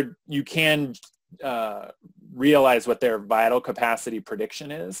 You can realize what their vital capacity prediction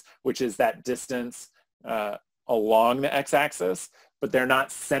is, which is that distance along the x-axis, but they're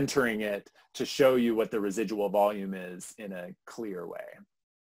not centering it to show you what the residual volume is in a clear way.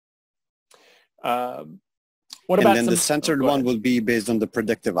 And then the centered one will be based on the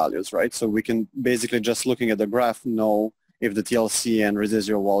predictive values, right? So we can basically, just looking at the graph, know if the TLC and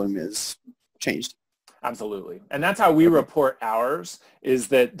residual volume is changed. Absolutely. And that's how we report ours, is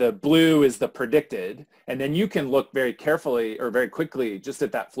that the blue is the predicted, and then you can look very carefully or very quickly just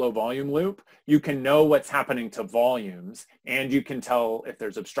at that flow volume loop. You can know what's happening to volumes, and you can tell if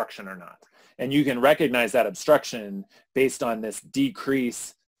there's obstruction or not. And you can recognize that obstruction based on this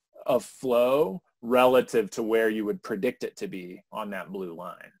decrease of flow relative to where you would predict it to be on that blue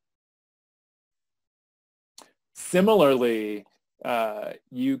line. Similarly,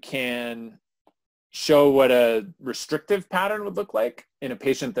 you can show what a restrictive pattern would look like in a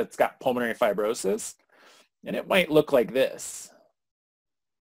patient that's got pulmonary fibrosis. And it might look like this.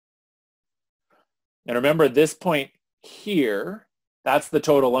 And remember, this point here, that's the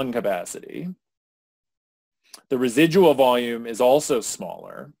total lung capacity. The residual volume is also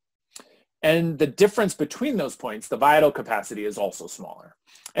smaller. And the difference between those points, the vital capacity, is also smaller.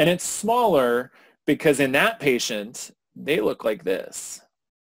 And it's smaller because in that patient, they look like this.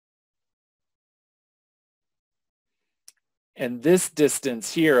 And this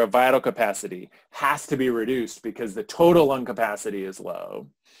distance here of vital capacity has to be reduced because the total lung capacity is low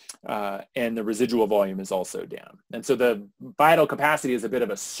and the residual volume is also down. And so the vital capacity is a bit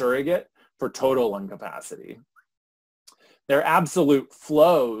of a surrogate for total lung capacity. Their absolute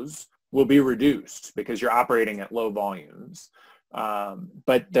flows will be reduced because you're operating at low volumes,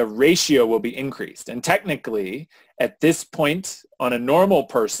 but the ratio will be increased. And technically, at this point on a normal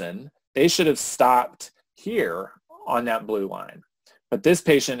person, they should have stopped here on that blue line. But this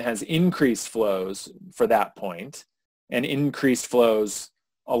patient has increased flows for that point and increased flows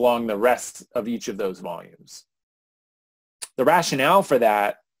along the rest of each of those volumes. The rationale for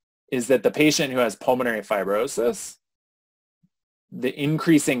that is that the patient who has pulmonary fibrosis, the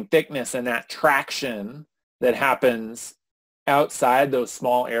increasing thickness and that traction that happens outside those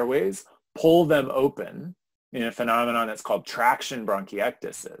small airways pull them open in a phenomenon that's called traction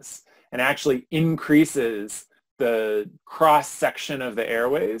bronchiectasis, and actually increases the cross-section of the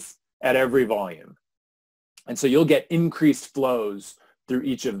airways at every volume. And so you'll get increased flows through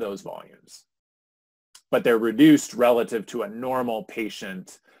each of those volumes. But they're reduced relative to a normal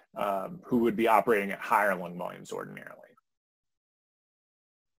patient who would be operating at higher lung volumes ordinarily.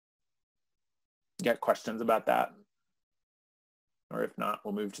 You got questions about that? Or if not,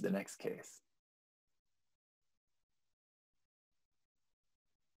 we'll move to the next case.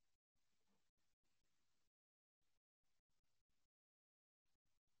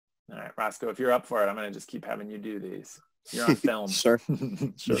 All right, Roscoe, if you're up for it, I'm going to just keep having you do these. You're on film. Sure.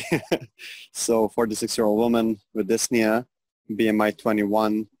 Sure. So 46-year-old woman with dyspnea, BMI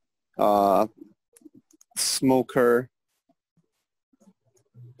 21, smoker.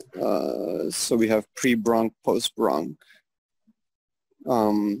 So we have pre-bronch, post-bronch.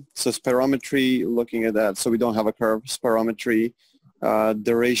 So spirometry, looking at that, so we don't have a curve. Spirometry,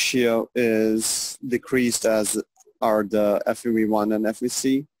 the ratio is decreased as are the FEV1 and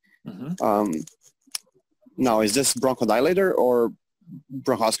FVC. Mm-hmm. Now, is this bronchodilator or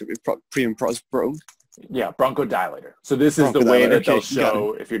bronchoscopy, pre and post-bronch? Yeah, bronchodilator. So this is the way that they'll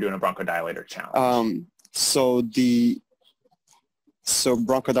show if you're doing a bronchodilator challenge. So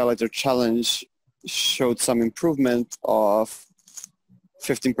bronchodilator challenge showed some improvement of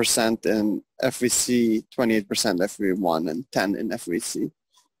 15% in FVC, 28% FEV1, and 10 in FVC,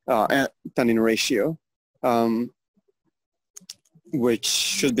 10 in ratio, which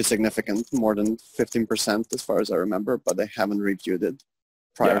should be significant, more than 15% as far as I remember, but I haven't reviewed it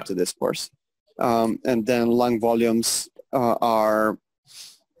prior to this course. And then lung volumes are,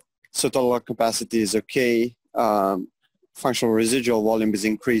 so total lung capacity is okay. Functional residual volume is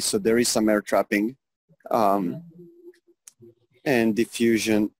increased, so there is some air trapping. And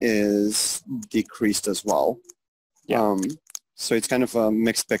diffusion is decreased as well. So it's kind of a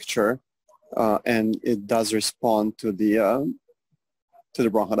mixed picture, and it does respond to the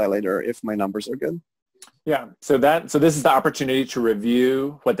bronchodilator if my numbers are good. Yeah, so this is the opportunity to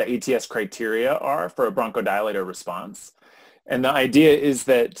review what the ATS criteria are for a bronchodilator response. And the idea is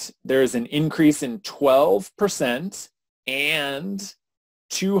that there is an increase in 12% and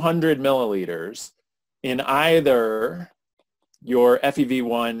 200 milliliters in either your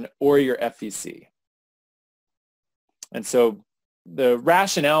FEV1 or your FVC. And so the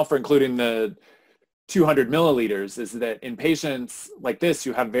rationale for including the 200 milliliters is that in patients like this,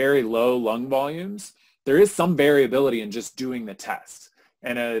 you have very low lung volumes. There is some variability in just doing the test.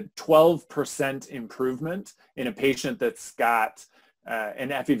 And a 12% improvement in a patient that's got an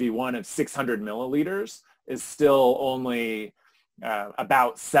FEV1 of 600 milliliters is still only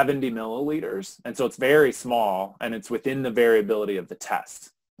about 70 milliliters. And so it's very small, and it's within the variability of the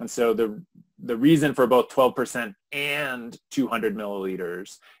test. And so the reason for both 12% and 200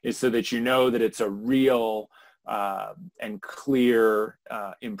 milliliters is so that you know that it's a real and clear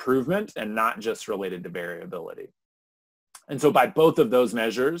improvement and not just related to variability. And so by both of those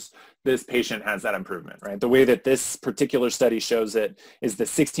measures, this patient has that improvement, right? The way that this particular study shows it is the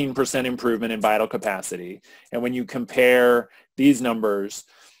 16% improvement in vital capacity. And when you compare these numbers,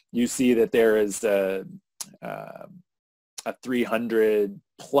 you see that there is a 300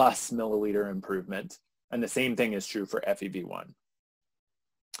 plus milliliter improvement. And the same thing is true for FEV1.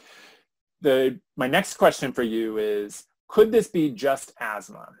 My next question for you is, could this be just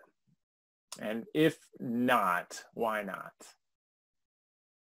asthma? And if not, why not?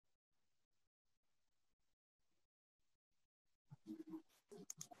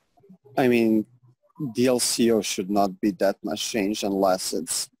 I mean, DLCO should not be that much changed unless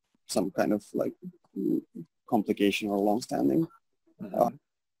it's some kind of like complication or long-standing.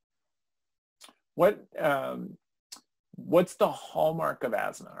 What's the hallmark of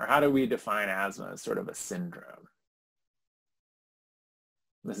asthma, or how do we define asthma as sort of a syndrome?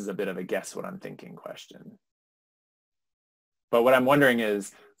 This is a bit of a guess what I'm thinking question. But what I'm wondering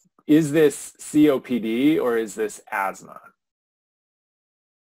is this COPD or is this asthma?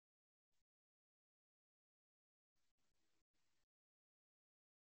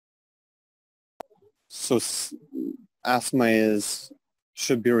 So asthma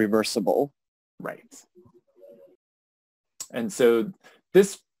should be reversible. Right. And so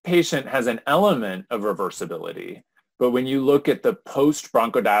this patient has an element of reversibility, but when you look at the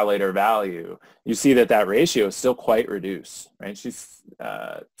post-bronchodilator value, you see that that ratio is still quite reduced, right? She's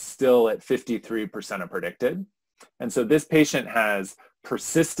still at 53% of predicted. And so this patient has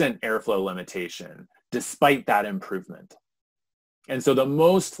persistent airflow limitation despite that improvement. And so the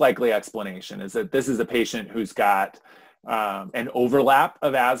most likely explanation is that this is a patient who's got an overlap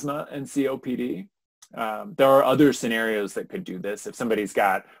of asthma and COPD. There are other scenarios that could do this. If somebody's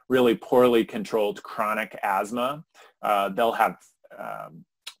got really poorly controlled chronic asthma, they'll have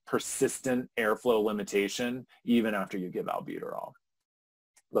persistent airflow limitation even after you give albuterol.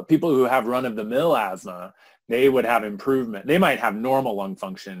 But people who have run-of-the-mill asthma, they would have improvement. They might have normal lung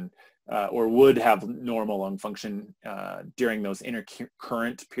function or would have normal lung function during those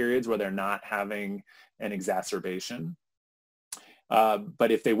intercurrent periods where they're not having an exacerbation.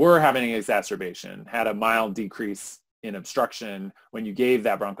 But if they were having an exacerbation, had a mild decrease in obstruction, when you gave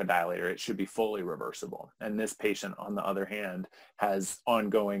that bronchodilator, it should be fully reversible. And this patient, on the other hand, has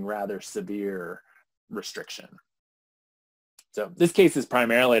ongoing rather severe restriction. So this case is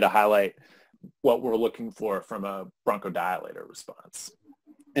primarily to highlight what we're looking for from a bronchodilator response.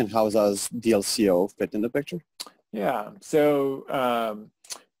 And how does DLCO fit in the picture? Yeah, so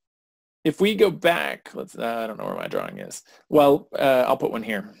if we go back, I don't know where my drawing is. Well, I'll put one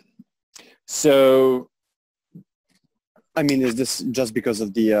here. So, I mean, is this just because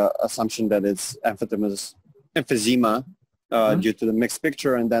of the assumption that it's emphysema due to the mixed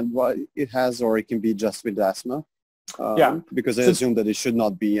picture and then what it has, or it can be just with asthma? Yeah. Because I assume that it should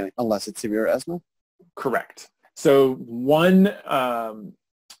not be unless it's severe asthma. Correct. So one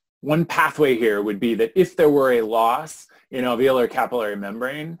pathway here would be that if there were a loss in alveolar capillary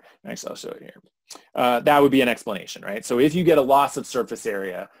membrane, actually I'll show it here, that would be an explanation, right? So if you get a loss of surface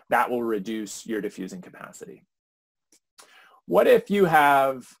area, that will reduce your diffusing capacity. What if you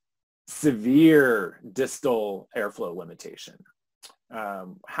have severe distal airflow limitation?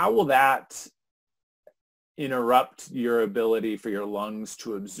 How will that interrupt your ability for your lungs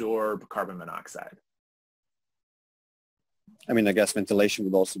to absorb carbon monoxide. I mean, I guess ventilation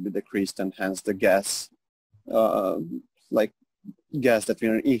would also be decreased, and hence the gas, like gas that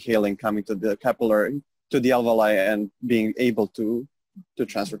we're inhaling coming to the capillary, to the alveoli, and being able to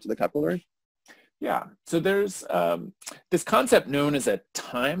transfer to the capillary. Yeah, so there's this concept known as a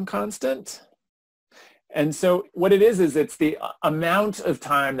time constant. And so what it is it's the amount of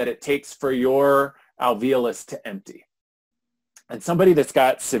time that it takes for your alveolus to empty. And somebody that's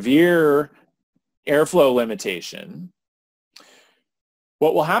got severe airflow limitation,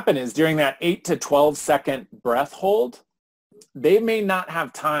 what will happen is during that 8 to 12 second breath hold, they may not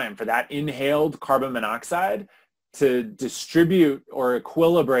have time for that inhaled carbon monoxide to distribute or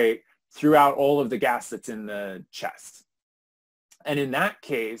equilibrate throughout all of the gas that's in the chest. And in that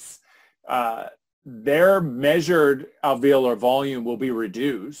case, their measured alveolar volume will be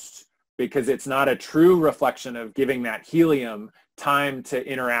reduced because it's not a true reflection of giving that helium time to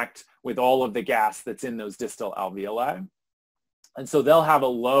interact with all of the gas that's in those distal alveoli. And so they'll have a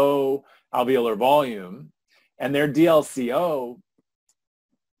low alveolar volume, and their DLCO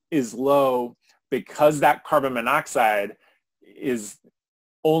is low because that carbon monoxide is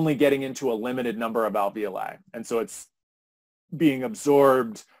only getting into a limited number of alveoli. And so it's being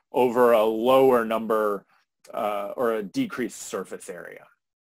absorbed over a lower number or a decreased surface area.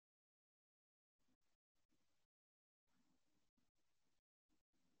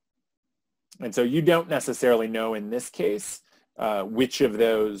 And so you don't necessarily know in this case which of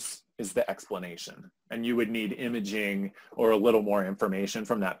those is the explanation. And you would need imaging or a little more information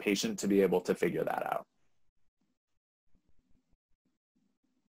from that patient to be able to figure that out.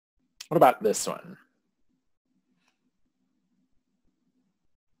 What about this one?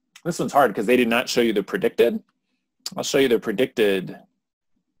 This one's hard because they did not show you the predicted. I'll show you the predicted.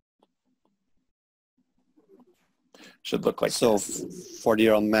 Should look like this.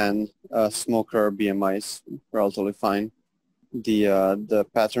 40-year-old man, smoker, BMI is relatively fine. The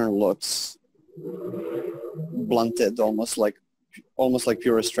pattern looks blunted, almost like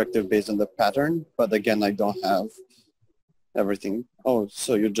pure restrictive based on the pattern. But again, I don't have everything. Oh,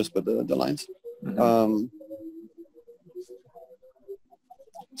 so you just put the lines. Mm-hmm.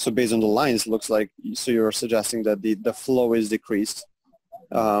 So based on the lines, looks like, so you're suggesting that the flow is decreased,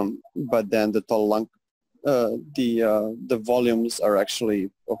 but then the total lung, the volumes are actually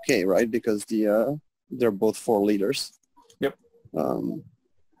okay, right? Because they're both 4 liters. Yep. And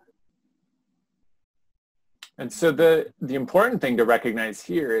so the important thing to recognize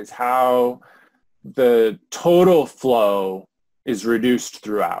here is how the total flow is reduced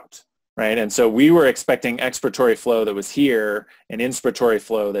throughout. Right? And so we were expecting expiratory flow that was here and inspiratory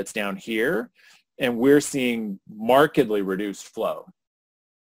flow that's down here, and we're seeing markedly reduced flow.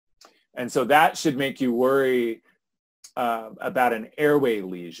 And so that should make you worry about an airway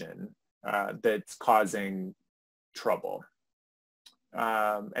lesion that's causing trouble.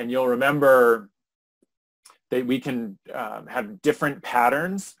 And you'll remember that we can have different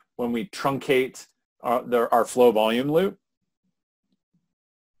patterns when we truncate our flow volume loop.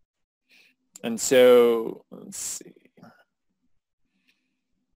 And so, let's see.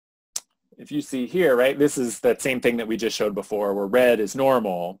 If you see here, right, this is that same thing that we just showed before, where red is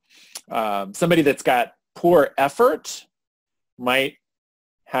normal. Somebody that's got poor effort might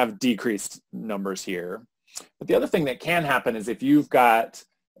have decreased numbers here. But the other thing that can happen is if you've got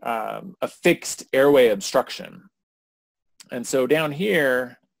a fixed airway obstruction. And so down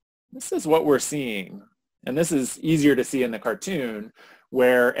here, this is what we're seeing. And this is easier to see in the cartoon,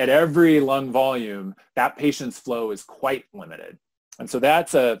 where at every lung volume, that patient's flow is quite limited. And so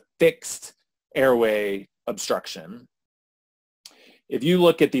that's a fixed airway obstruction. If you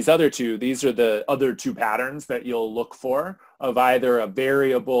look at these other two, these are the other two patterns that you'll look for of either a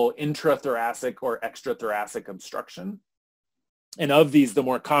variable intrathoracic or extrathoracic obstruction. And of these, the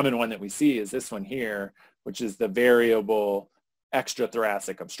more common one that we see is this one here, which is the variable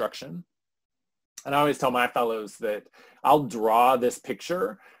extrathoracic obstruction. And I always tell my fellows that I'll draw this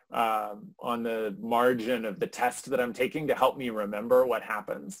picture on the margin of the test that I'm taking to help me remember what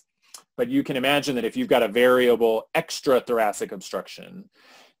happens. But you can imagine that if you've got a variable extrathoracic obstruction,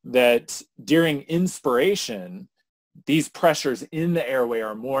 that during inspiration, these pressures in the airway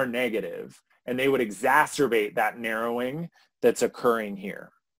are more negative, and they would exacerbate that narrowing that's occurring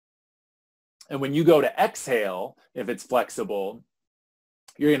here. And when you go to exhale, if it's flexible,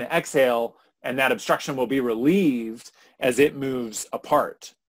 you're going to exhale, and that obstruction will be relieved as it moves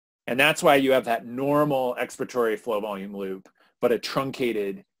apart. And that's why you have that normal expiratory flow volume loop, but a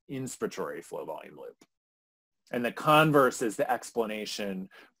truncated inspiratory flow volume loop. And the converse is the explanation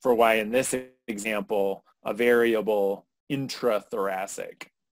for why in this example, a variable intrathoracic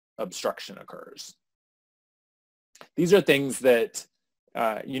obstruction occurs. These are things that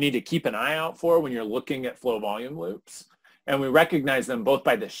you need to keep an eye out for when you're looking at flow volume loops. And we recognize them both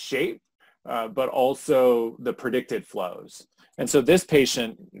by the shape, but also the predicted flows. And so this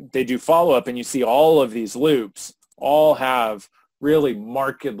patient, they do follow-up and you see all of these loops all have really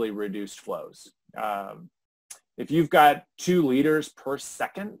markedly reduced flows. If you've got 2 liters per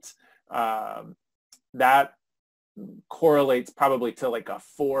second, that correlates probably to like a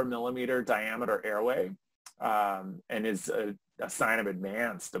 4 millimeter diameter airway and is a sign of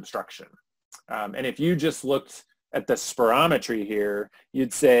advanced obstruction. And if you just looked at the spirometry here,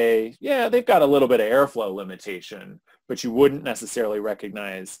 you'd say, yeah, they've got a little bit of airflow limitation, but you wouldn't necessarily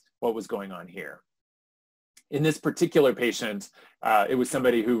recognize what was going on here. In this particular patient, it was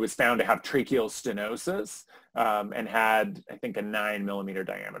somebody who was found to have tracheal stenosis and had, I think, a 9 millimeter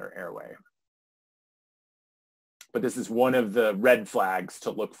diameter airway. But this is one of the red flags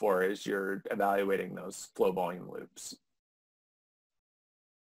to look for as you're evaluating those flow volume loops.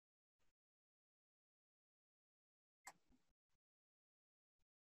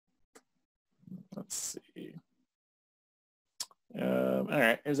 Let's see. All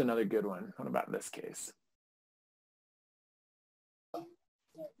right, here's another good one. What about this case?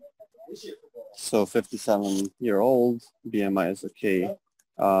 So 57-year-old, BMI is okay,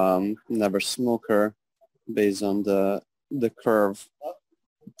 never smoker. Based on the curve,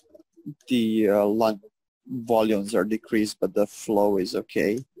 the lung volumes are decreased, but the flow is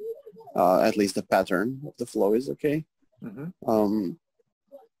okay. At least the pattern of the flow is okay. Mm-hmm.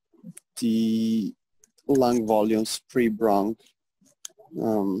 The lung volumes pre-bronch,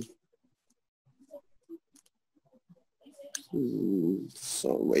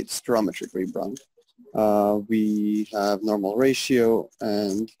 so wait, spirometry pre-bronch. We have normal ratio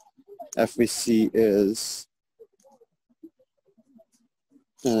and FVC is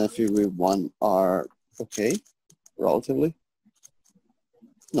and FEV1 are okay, relatively.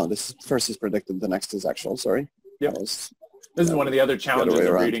 No, this first is predicted, the next is actual, sorry. Yep. This is one of the other challenges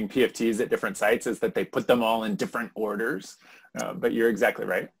of reading PFTs at different sites is that they put them all in different orders, but you're exactly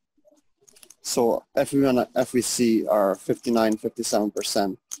right. So FEV1 and FVC are 59,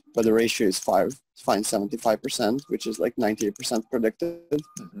 57%, but the ratio is 5, fine 75%, which is like 98% predicted.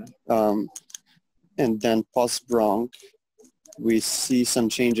 Mm-hmm. And then post-bronch, we see some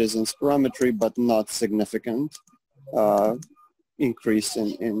changes in spirometry, but not significant increase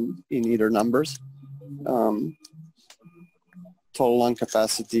in either numbers. Total lung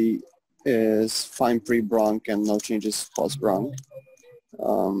capacity is fine pre-bronch and no changes post-bronch.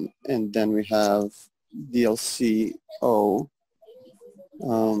 And then we have DLCO,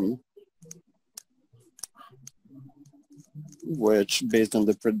 which based on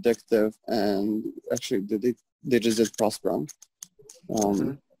the predictive and actually they just did post-bronch.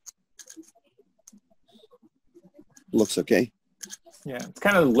 Looks okay. Yeah, it's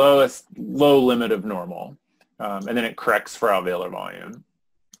kind of the low limit of normal. And then it corrects for alveolar volume.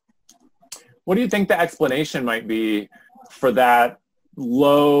 What do you think the explanation might be for that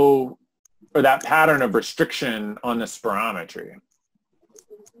low or that pattern of restriction on the spirometry?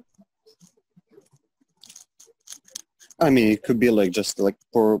 I mean, it could be like just like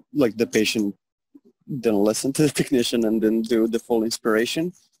for like the patient didn't listen to the technician and didn't do the full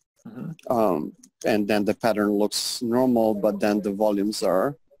inspiration. Mm-hmm. And then the pattern looks normal, but then the volumes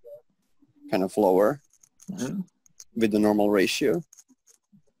are kind of lower mm-hmm. with the normal ratio.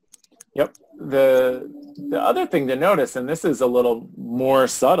 Yep. The other thing to notice, and this is a little more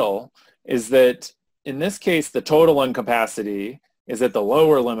subtle, is that in this case, the total lung capacity is at the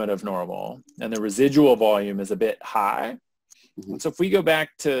lower limit of normal, and the residual volume is a bit high. Mm-hmm. So if we go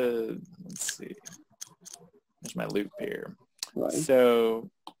back to, let's see, there's my loop here. Right.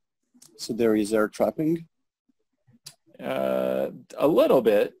 So there is air trapping? A little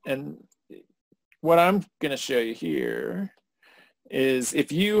bit. And what I'm going to show you here is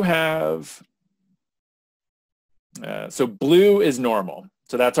if you have, so blue is normal.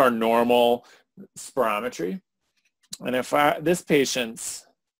 So that's our normal spirometry. And if this patient's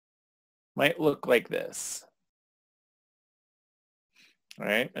might look like this. All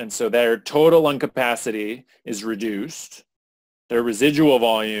right, and so their total lung capacity is reduced. Their residual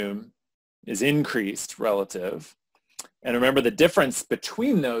volume is increased relative. And remember, the difference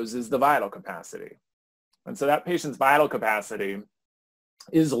between those is the vital capacity. And so that patient's vital capacity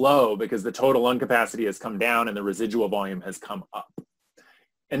is low because the total lung capacity has come down and the residual volume has come up.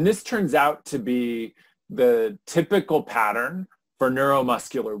 And this turns out to be the typical pattern for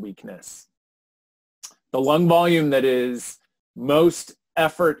neuromuscular weakness. The lung volume that is most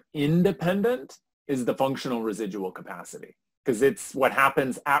effort independent is the functional residual capacity, because it's what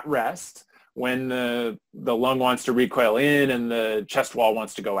happens at rest when the lung wants to recoil in and the chest wall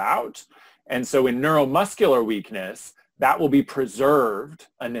wants to go out. And so in neuromuscular weakness, that will be preserved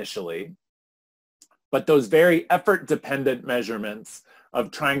initially. But those very effort-dependent measurements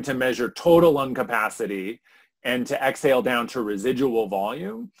of trying to measure total lung capacity and to exhale down to residual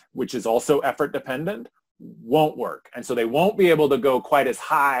volume, which is also effort-dependent, won't work. And so they won't be able to go quite as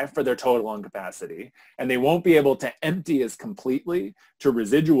high for their total lung capacity, and they won't be able to empty as completely to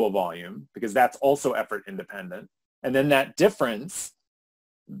residual volume, because that's also effort independent. And then that difference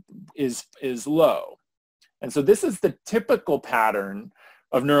is low. And so this is the typical pattern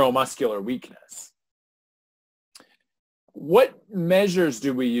of neuromuscular weakness. What measures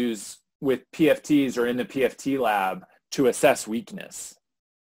do we use with PFTs or in the PFT lab to assess weakness?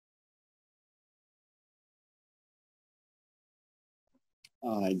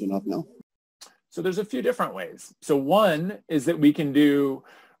 I do not know. So there's a few different ways. So one is that we can do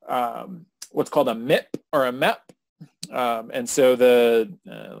what's called a MIP or a MEP. And so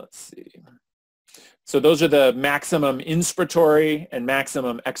let's see. So those are the maximum inspiratory and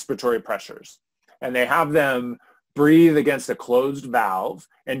maximum expiratory pressures. And they have them breathe against a closed valve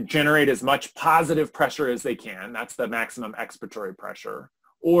and generate as much positive pressure as they can. That's the maximum expiratory pressure,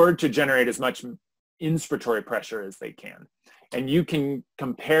 or to generate as much inspiratory pressure as they can. And you can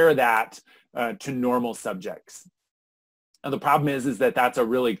compare that to normal subjects. And the problem is that that's a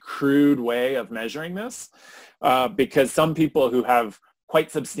really crude way of measuring this, because some people who have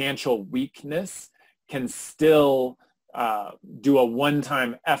quite substantial weakness can still do a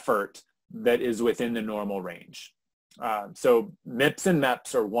one-time effort that is within the normal range. So MIPS and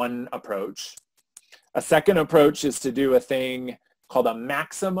MEPS are one approach. A second approach is to do a thing called a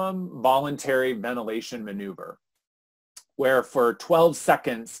maximum voluntary ventilation maneuver, where for 12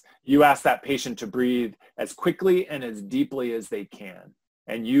 seconds, you ask that patient to breathe as quickly and as deeply as they can.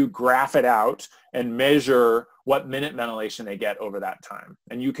 And you graph it out and measure what minute ventilation they get over that time.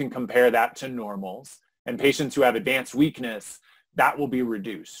 And you can compare that to normals. And patients who have advanced weakness, that will be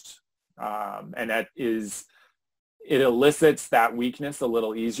reduced. And it elicits that weakness a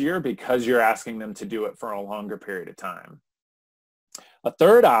little easier because you're asking them to do it for a longer period of time. A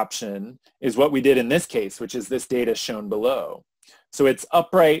third option is what we did in this case, which is this data shown below. So it's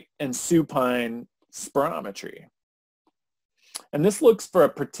upright and supine spirometry. And this looks for a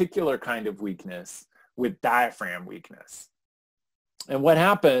particular kind of weakness with diaphragm weakness. And what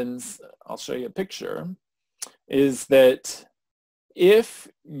happens, I'll show you a picture, is that if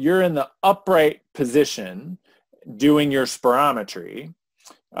you're in the upright position doing your spirometry,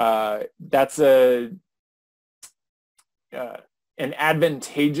 that's an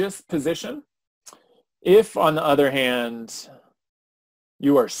advantageous position. If, on the other hand,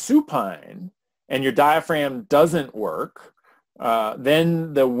 you are supine and your diaphragm doesn't work,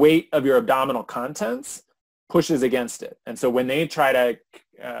 then the weight of your abdominal contents pushes against it. And so when they try to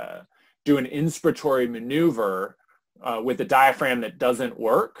do an inspiratory maneuver with a diaphragm that doesn't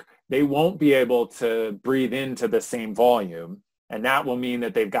work, they won't be able to breathe into the same volume. And that will mean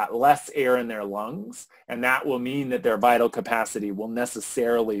that they've got less air in their lungs. And that will mean that their vital capacity will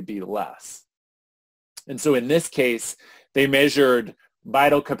necessarily be less. And so in this case, they measured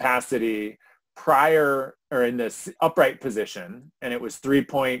vital capacity prior or in this upright position, and it was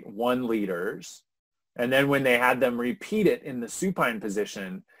 3.1 liters. And then when they had them repeat it in the supine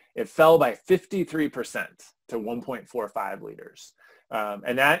position, it fell by 53% to 1.45 liters.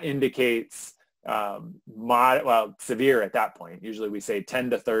 And that indicates severe at that point. Usually we say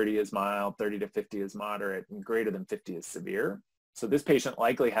 10 to 30 is mild, 30 to 50 is moderate, and greater than 50 is severe. So this patient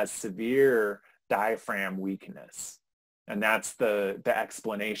likely has severe diaphragm weakness. And that's the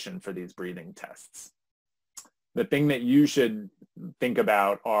explanation for these breathing tests. The thing that you should think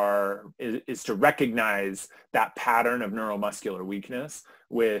about is to recognize that pattern of neuromuscular weakness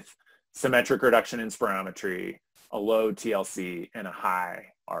with symmetric reduction in spirometry, a low TLC, and a high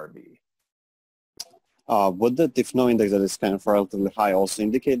RV. Would the TIFNO index that is kind of relatively high also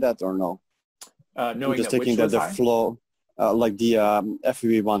indicate that, or no? Knowing just that taking that the flow, like the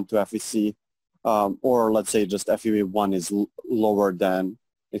FEV1 to FEC, or let's say just FEV1 is lower than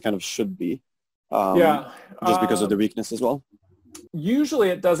it kind of should be. Just because of the weakness as well? Usually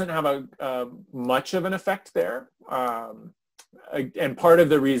it doesn't have much of an effect there. And part of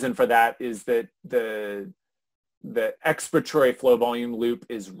the reason for that is that the expiratory flow volume loop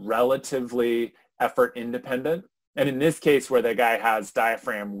is relatively effort independent. And in this case where the guy has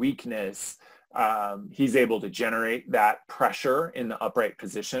diaphragm weakness, he's able to generate that pressure in the upright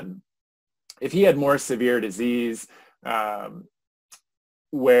position. If he had more severe disease,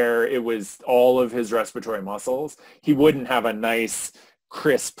 where it was all of his respiratory muscles, he wouldn't have a nice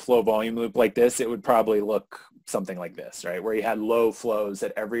crisp flow volume loop like this. It would probably look something like this, right? Where he had low flows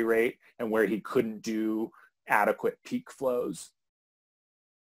at every rate and where he couldn't do adequate peak flows.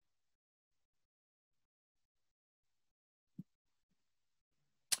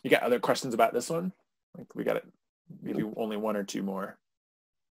 You got other questions about this one? I think we got it. Maybe only one or two more.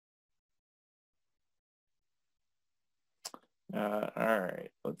 All right,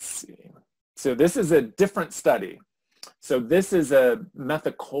 let's see. So this is a different study. So this is a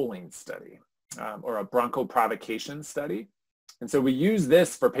methacholine study, or a bronchoprovocation study. And so we use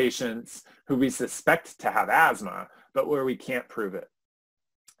this for patients who we suspect to have asthma, but where we can't prove it.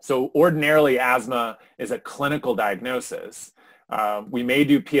 So ordinarily asthma is a clinical diagnosis. We may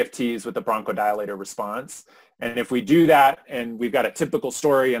do PFTs with a bronchodilator response. And if we do that and we've got a typical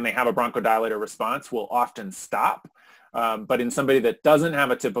story and they have a bronchodilator response, we'll often stop. But in somebody that doesn't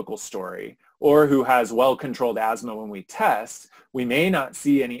have a typical story or who has well-controlled asthma when we test, we may not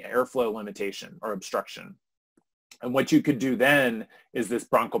see any airflow limitation or obstruction. And what you could do then is this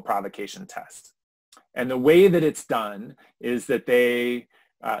bronchoprovocation test. And the way that it's done is that they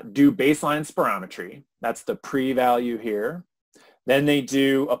do baseline spirometry. That's the pre-value here. Then they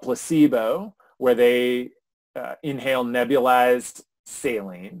do a placebo where they inhale nebulized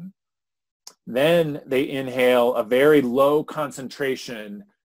saline. Then they inhale a very low concentration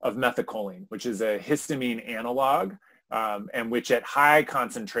of methacholine, which is a histamine analog, and which at high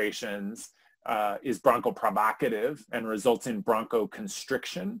concentrations is bronchoprovocative and results in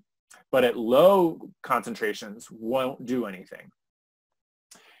bronchoconstriction, but at low concentrations won't do anything.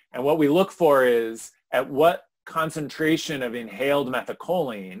 And what we look for is at what concentration of inhaled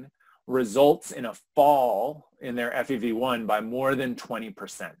methacholine results in a fall in their FEV1 by more than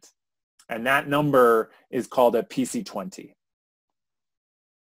 20%. And that number is called a PC20.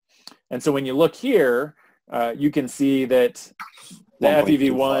 And so when you look here, you can see that the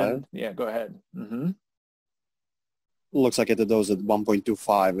FEV1, yeah, go ahead. Looks like at the dose at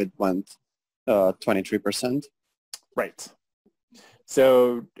 1.25, it went 23%. Right.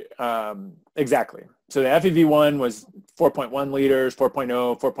 So exactly. So the FEV1 was 4.1 liters,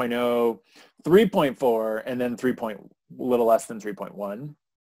 4.0, 4.0, 3.4, and then a little less than 3.1.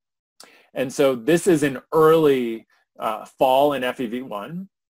 And so this is an early fall in FEV1.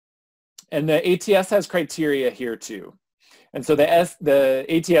 And the ATS has criteria here too. And so the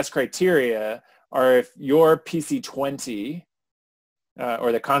ATS criteria are if your PC20,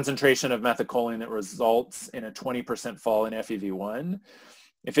 or the concentration of methacholine that results in a 20% fall in FEV1,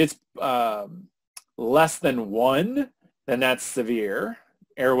 if it's less than 1, then that's severe,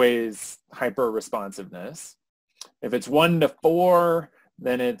 airways hyperresponsiveness. If it's 1 to 4,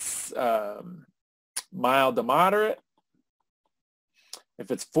 then it's mild to moderate.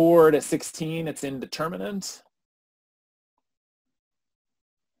 If it's 4 to 16, it's indeterminate.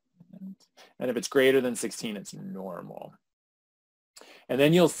 And if it's greater than 16, it's normal. And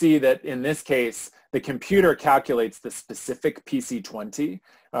then you'll see that in this case, the computer calculates the specific PC20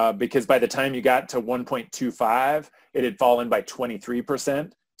 because by the time you got to 1.25, it had fallen by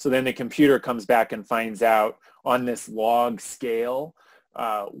 23%. So then the computer comes back and finds out on this log scale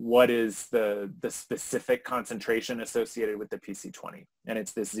what is the specific concentration associated with the PC20. And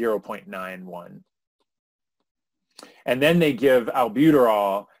it's this 0.91. And then they give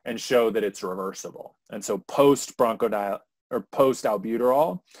albuterol and show that it's reversible. And so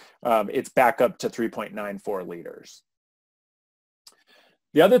post-albuterol, it's back up to 3.94 liters.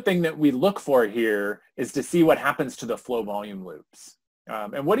 The other thing that we look for here is to see what happens to the flow volume loops.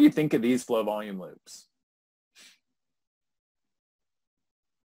 And what do you think of these flow volume loops?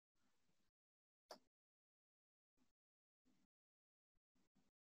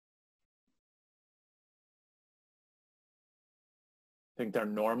 Think they're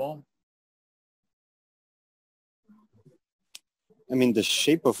normal? I mean, the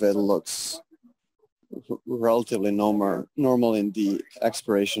shape of it looks relatively normal in the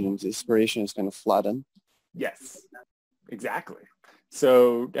expiration, and the inspiration is kind of flattened. Yes, exactly.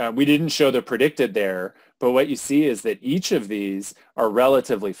 So we didn't show the predicted there, but what you see is that each of these are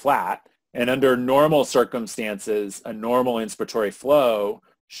relatively flat, and under normal circumstances, a normal inspiratory flow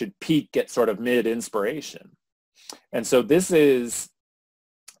should peak at sort of mid-inspiration. And so this is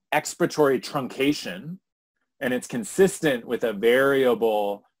expiratory truncation, and it's consistent with a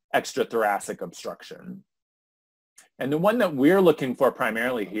variable extrathoracic obstruction. And the one that we're looking for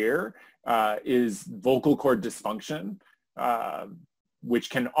primarily here is vocal cord dysfunction, which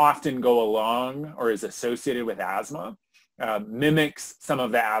can often go along or is associated with asthma. mimics some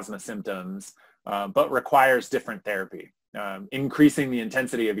of the asthma symptoms, but requires different therapy. Increasing the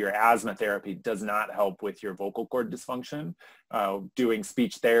intensity of your asthma therapy does not help with your vocal cord dysfunction. Doing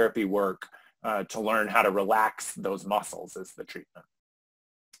speech therapy work to learn how to relax those muscles is the treatment.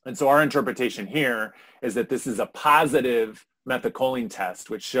 And so our interpretation here is that this is a positive methacholine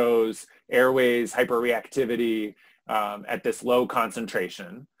test, which shows airways hyperreactivity at this low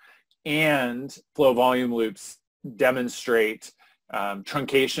concentration, and flow volume loops demonstrate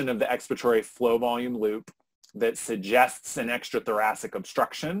truncation of the expiratory flow volume loop that suggests an extrathoracic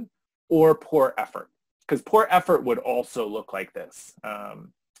obstruction or poor effort, because poor effort would also look like this.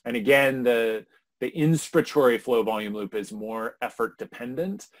 And again, the inspiratory flow volume loop is more effort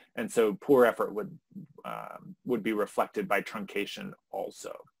dependent, and so poor effort would be reflected by truncation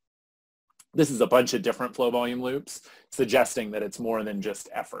also. This is a bunch of different flow volume loops, suggesting that it's more than just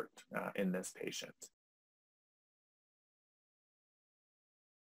effort in this patient.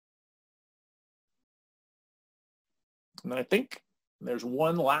 And I think there's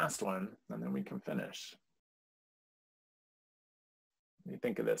one last one, and then we can finish. What do you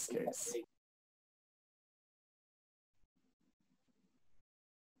think of this case?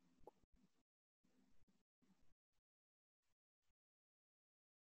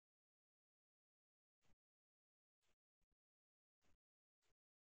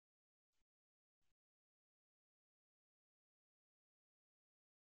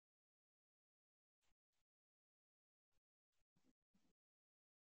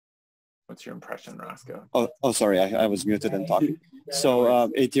 What's your impression, Roscoe? Oh, sorry, I was muted and talking.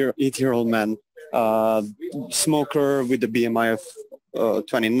 So, eight-year-old man, smoker with a BMI of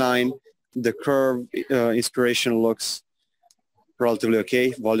 29. The curve inspiration looks relatively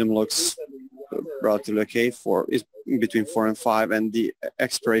okay. Volume looks relatively okay. Is between 4 and 5, and the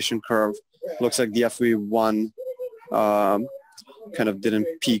expiration curve looks like the FEV1 kind of didn't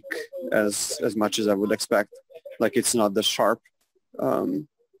peak as much as I would expect. Like it's not the sharp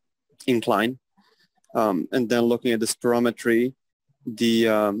incline. And then looking at the spirometry, the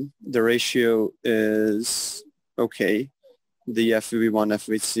ratio is okay. The FEV1,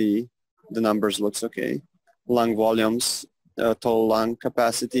 FVC, the numbers looks okay. Lung volumes, total lung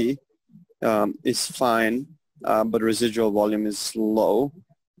capacity is fine, but residual volume is low.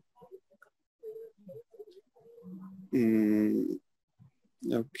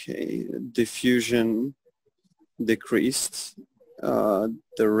 Okay, diffusion decreased.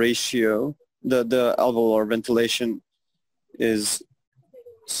 The ratio, the alveolar ventilation is,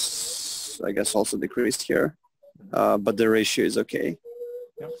 I guess, also decreased here, but the ratio is okay.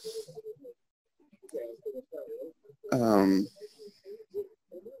 Yep.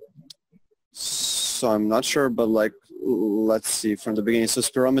 So I'm not sure, but like, let's see from the beginning. So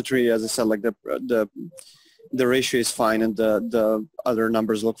spirometry, as I said, like the ratio is fine and the other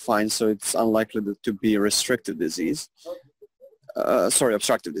numbers look fine, so it's unlikely to be restrictive disease.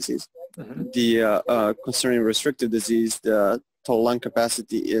 Obstructive disease. Mm-hmm. The concerning restrictive disease, the total lung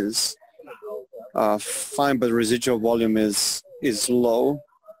capacity is fine, but residual volume is low.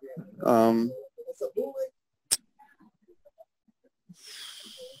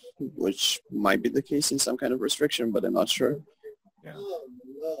 Which might be the case in some kind of restriction, but I'm not sure. Yeah.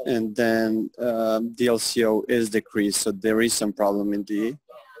 And then the LCO is decreased, so there is some problem in the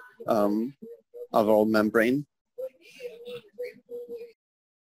alveolar membrane.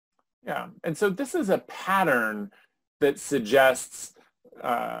 Yeah, and so this is a pattern that suggests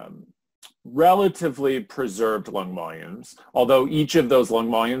relatively preserved lung volumes, although each of those lung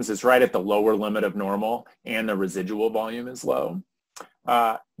volumes is right at the lower limit of normal and the residual volume is low.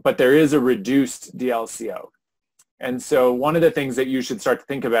 But there is a reduced DLCO. And so one of the things that you should start to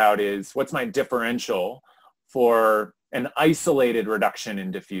think about is, what's my differential for an isolated reduction in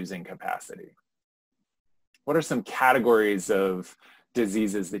diffusing capacity? What are some categories of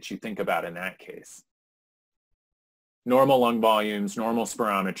diseases that you think about in that case? Normal lung volumes, normal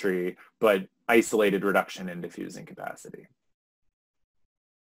spirometry, but isolated reduction in diffusing capacity.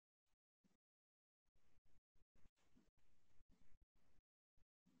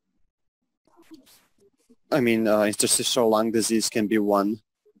 I mean, interstitial lung disease can be one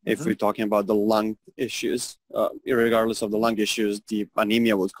if Mm-hmm. we're talking about the lung issues. Regardless of the lung issues, the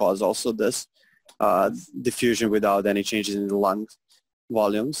anemia would cause also this diffusion without any changes in the lung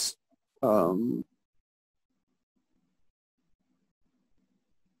volumes. And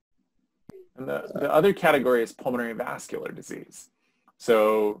the other category is pulmonary vascular disease.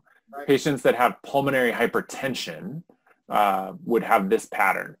 So patients that have pulmonary hypertension would have this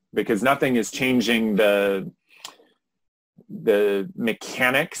pattern, because nothing is changing the the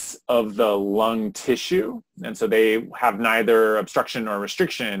mechanics of the lung tissue. And so they have neither obstruction nor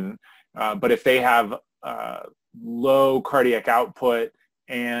restriction, but if they have low cardiac output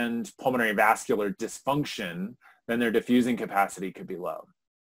and pulmonary vascular dysfunction, then their diffusing capacity could be low.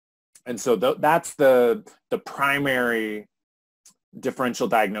 And so that's the primary differential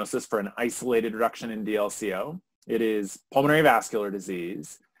diagnosis for an isolated reduction in DLCO. It is pulmonary vascular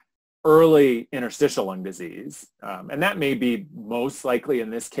disease, early interstitial lung disease, and that may be most likely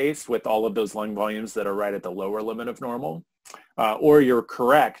in this case with all of those lung volumes that are right at the lower limit of normal. Or you're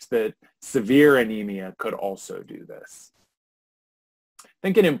correct that severe anemia could also do this. I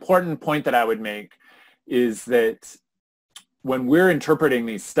think an important point that I would make is that when we're interpreting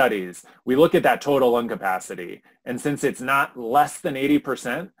these studies, we look at that total lung capacity, and since it's not less than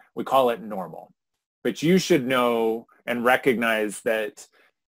 80%, we call it normal. But you should know and recognize that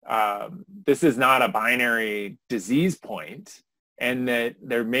this is not a binary disease point, and that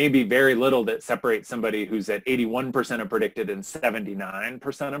there may be very little that separates somebody who's at 81% of predicted and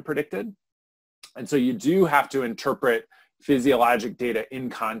 79% of predicted. And so you do have to interpret physiologic data in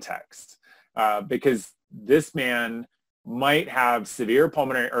context, because this man might have severe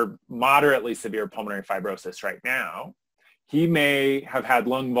pulmonary or moderately severe pulmonary fibrosis right now. He may have had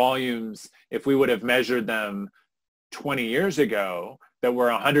lung volumes, if we would have measured them 20 years ago, that were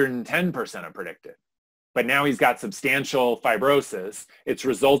 110% of predicted. But now he's got substantial fibrosis. It's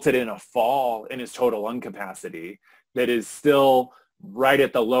resulted in a fall in his total lung capacity that is still right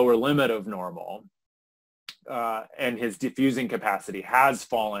at the lower limit of normal. And his diffusing capacity has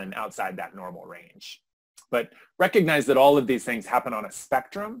fallen outside that normal range. But recognize that all of these things happen on a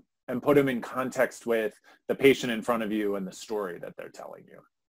spectrum, and put them in context with the patient in front of you and the story that they're telling you.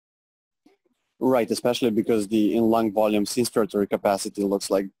 Right, especially because the in lung volumes inspiratory capacity looks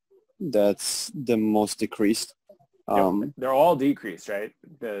like that's the most decreased. They're all decreased, right?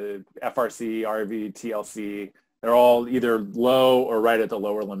 The FRC, RV, TLC, they're all either low or right at the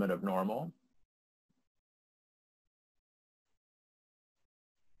lower limit of normal.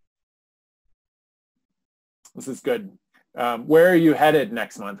 This is good. Where are you headed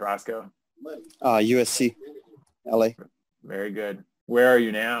next month, Roscoe? USC, LA. Very good. Where are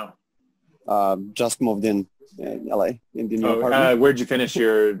you now? Just moved in LA, in the new apartment. Where'd you finish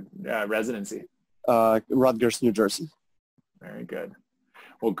your residency? Rutgers, New Jersey. Very good.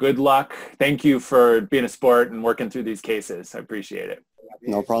 Well, good luck. Thank you for being a sport and working through these cases. I appreciate it.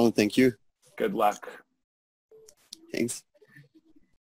 No problem. Thank you. Good luck. Thanks.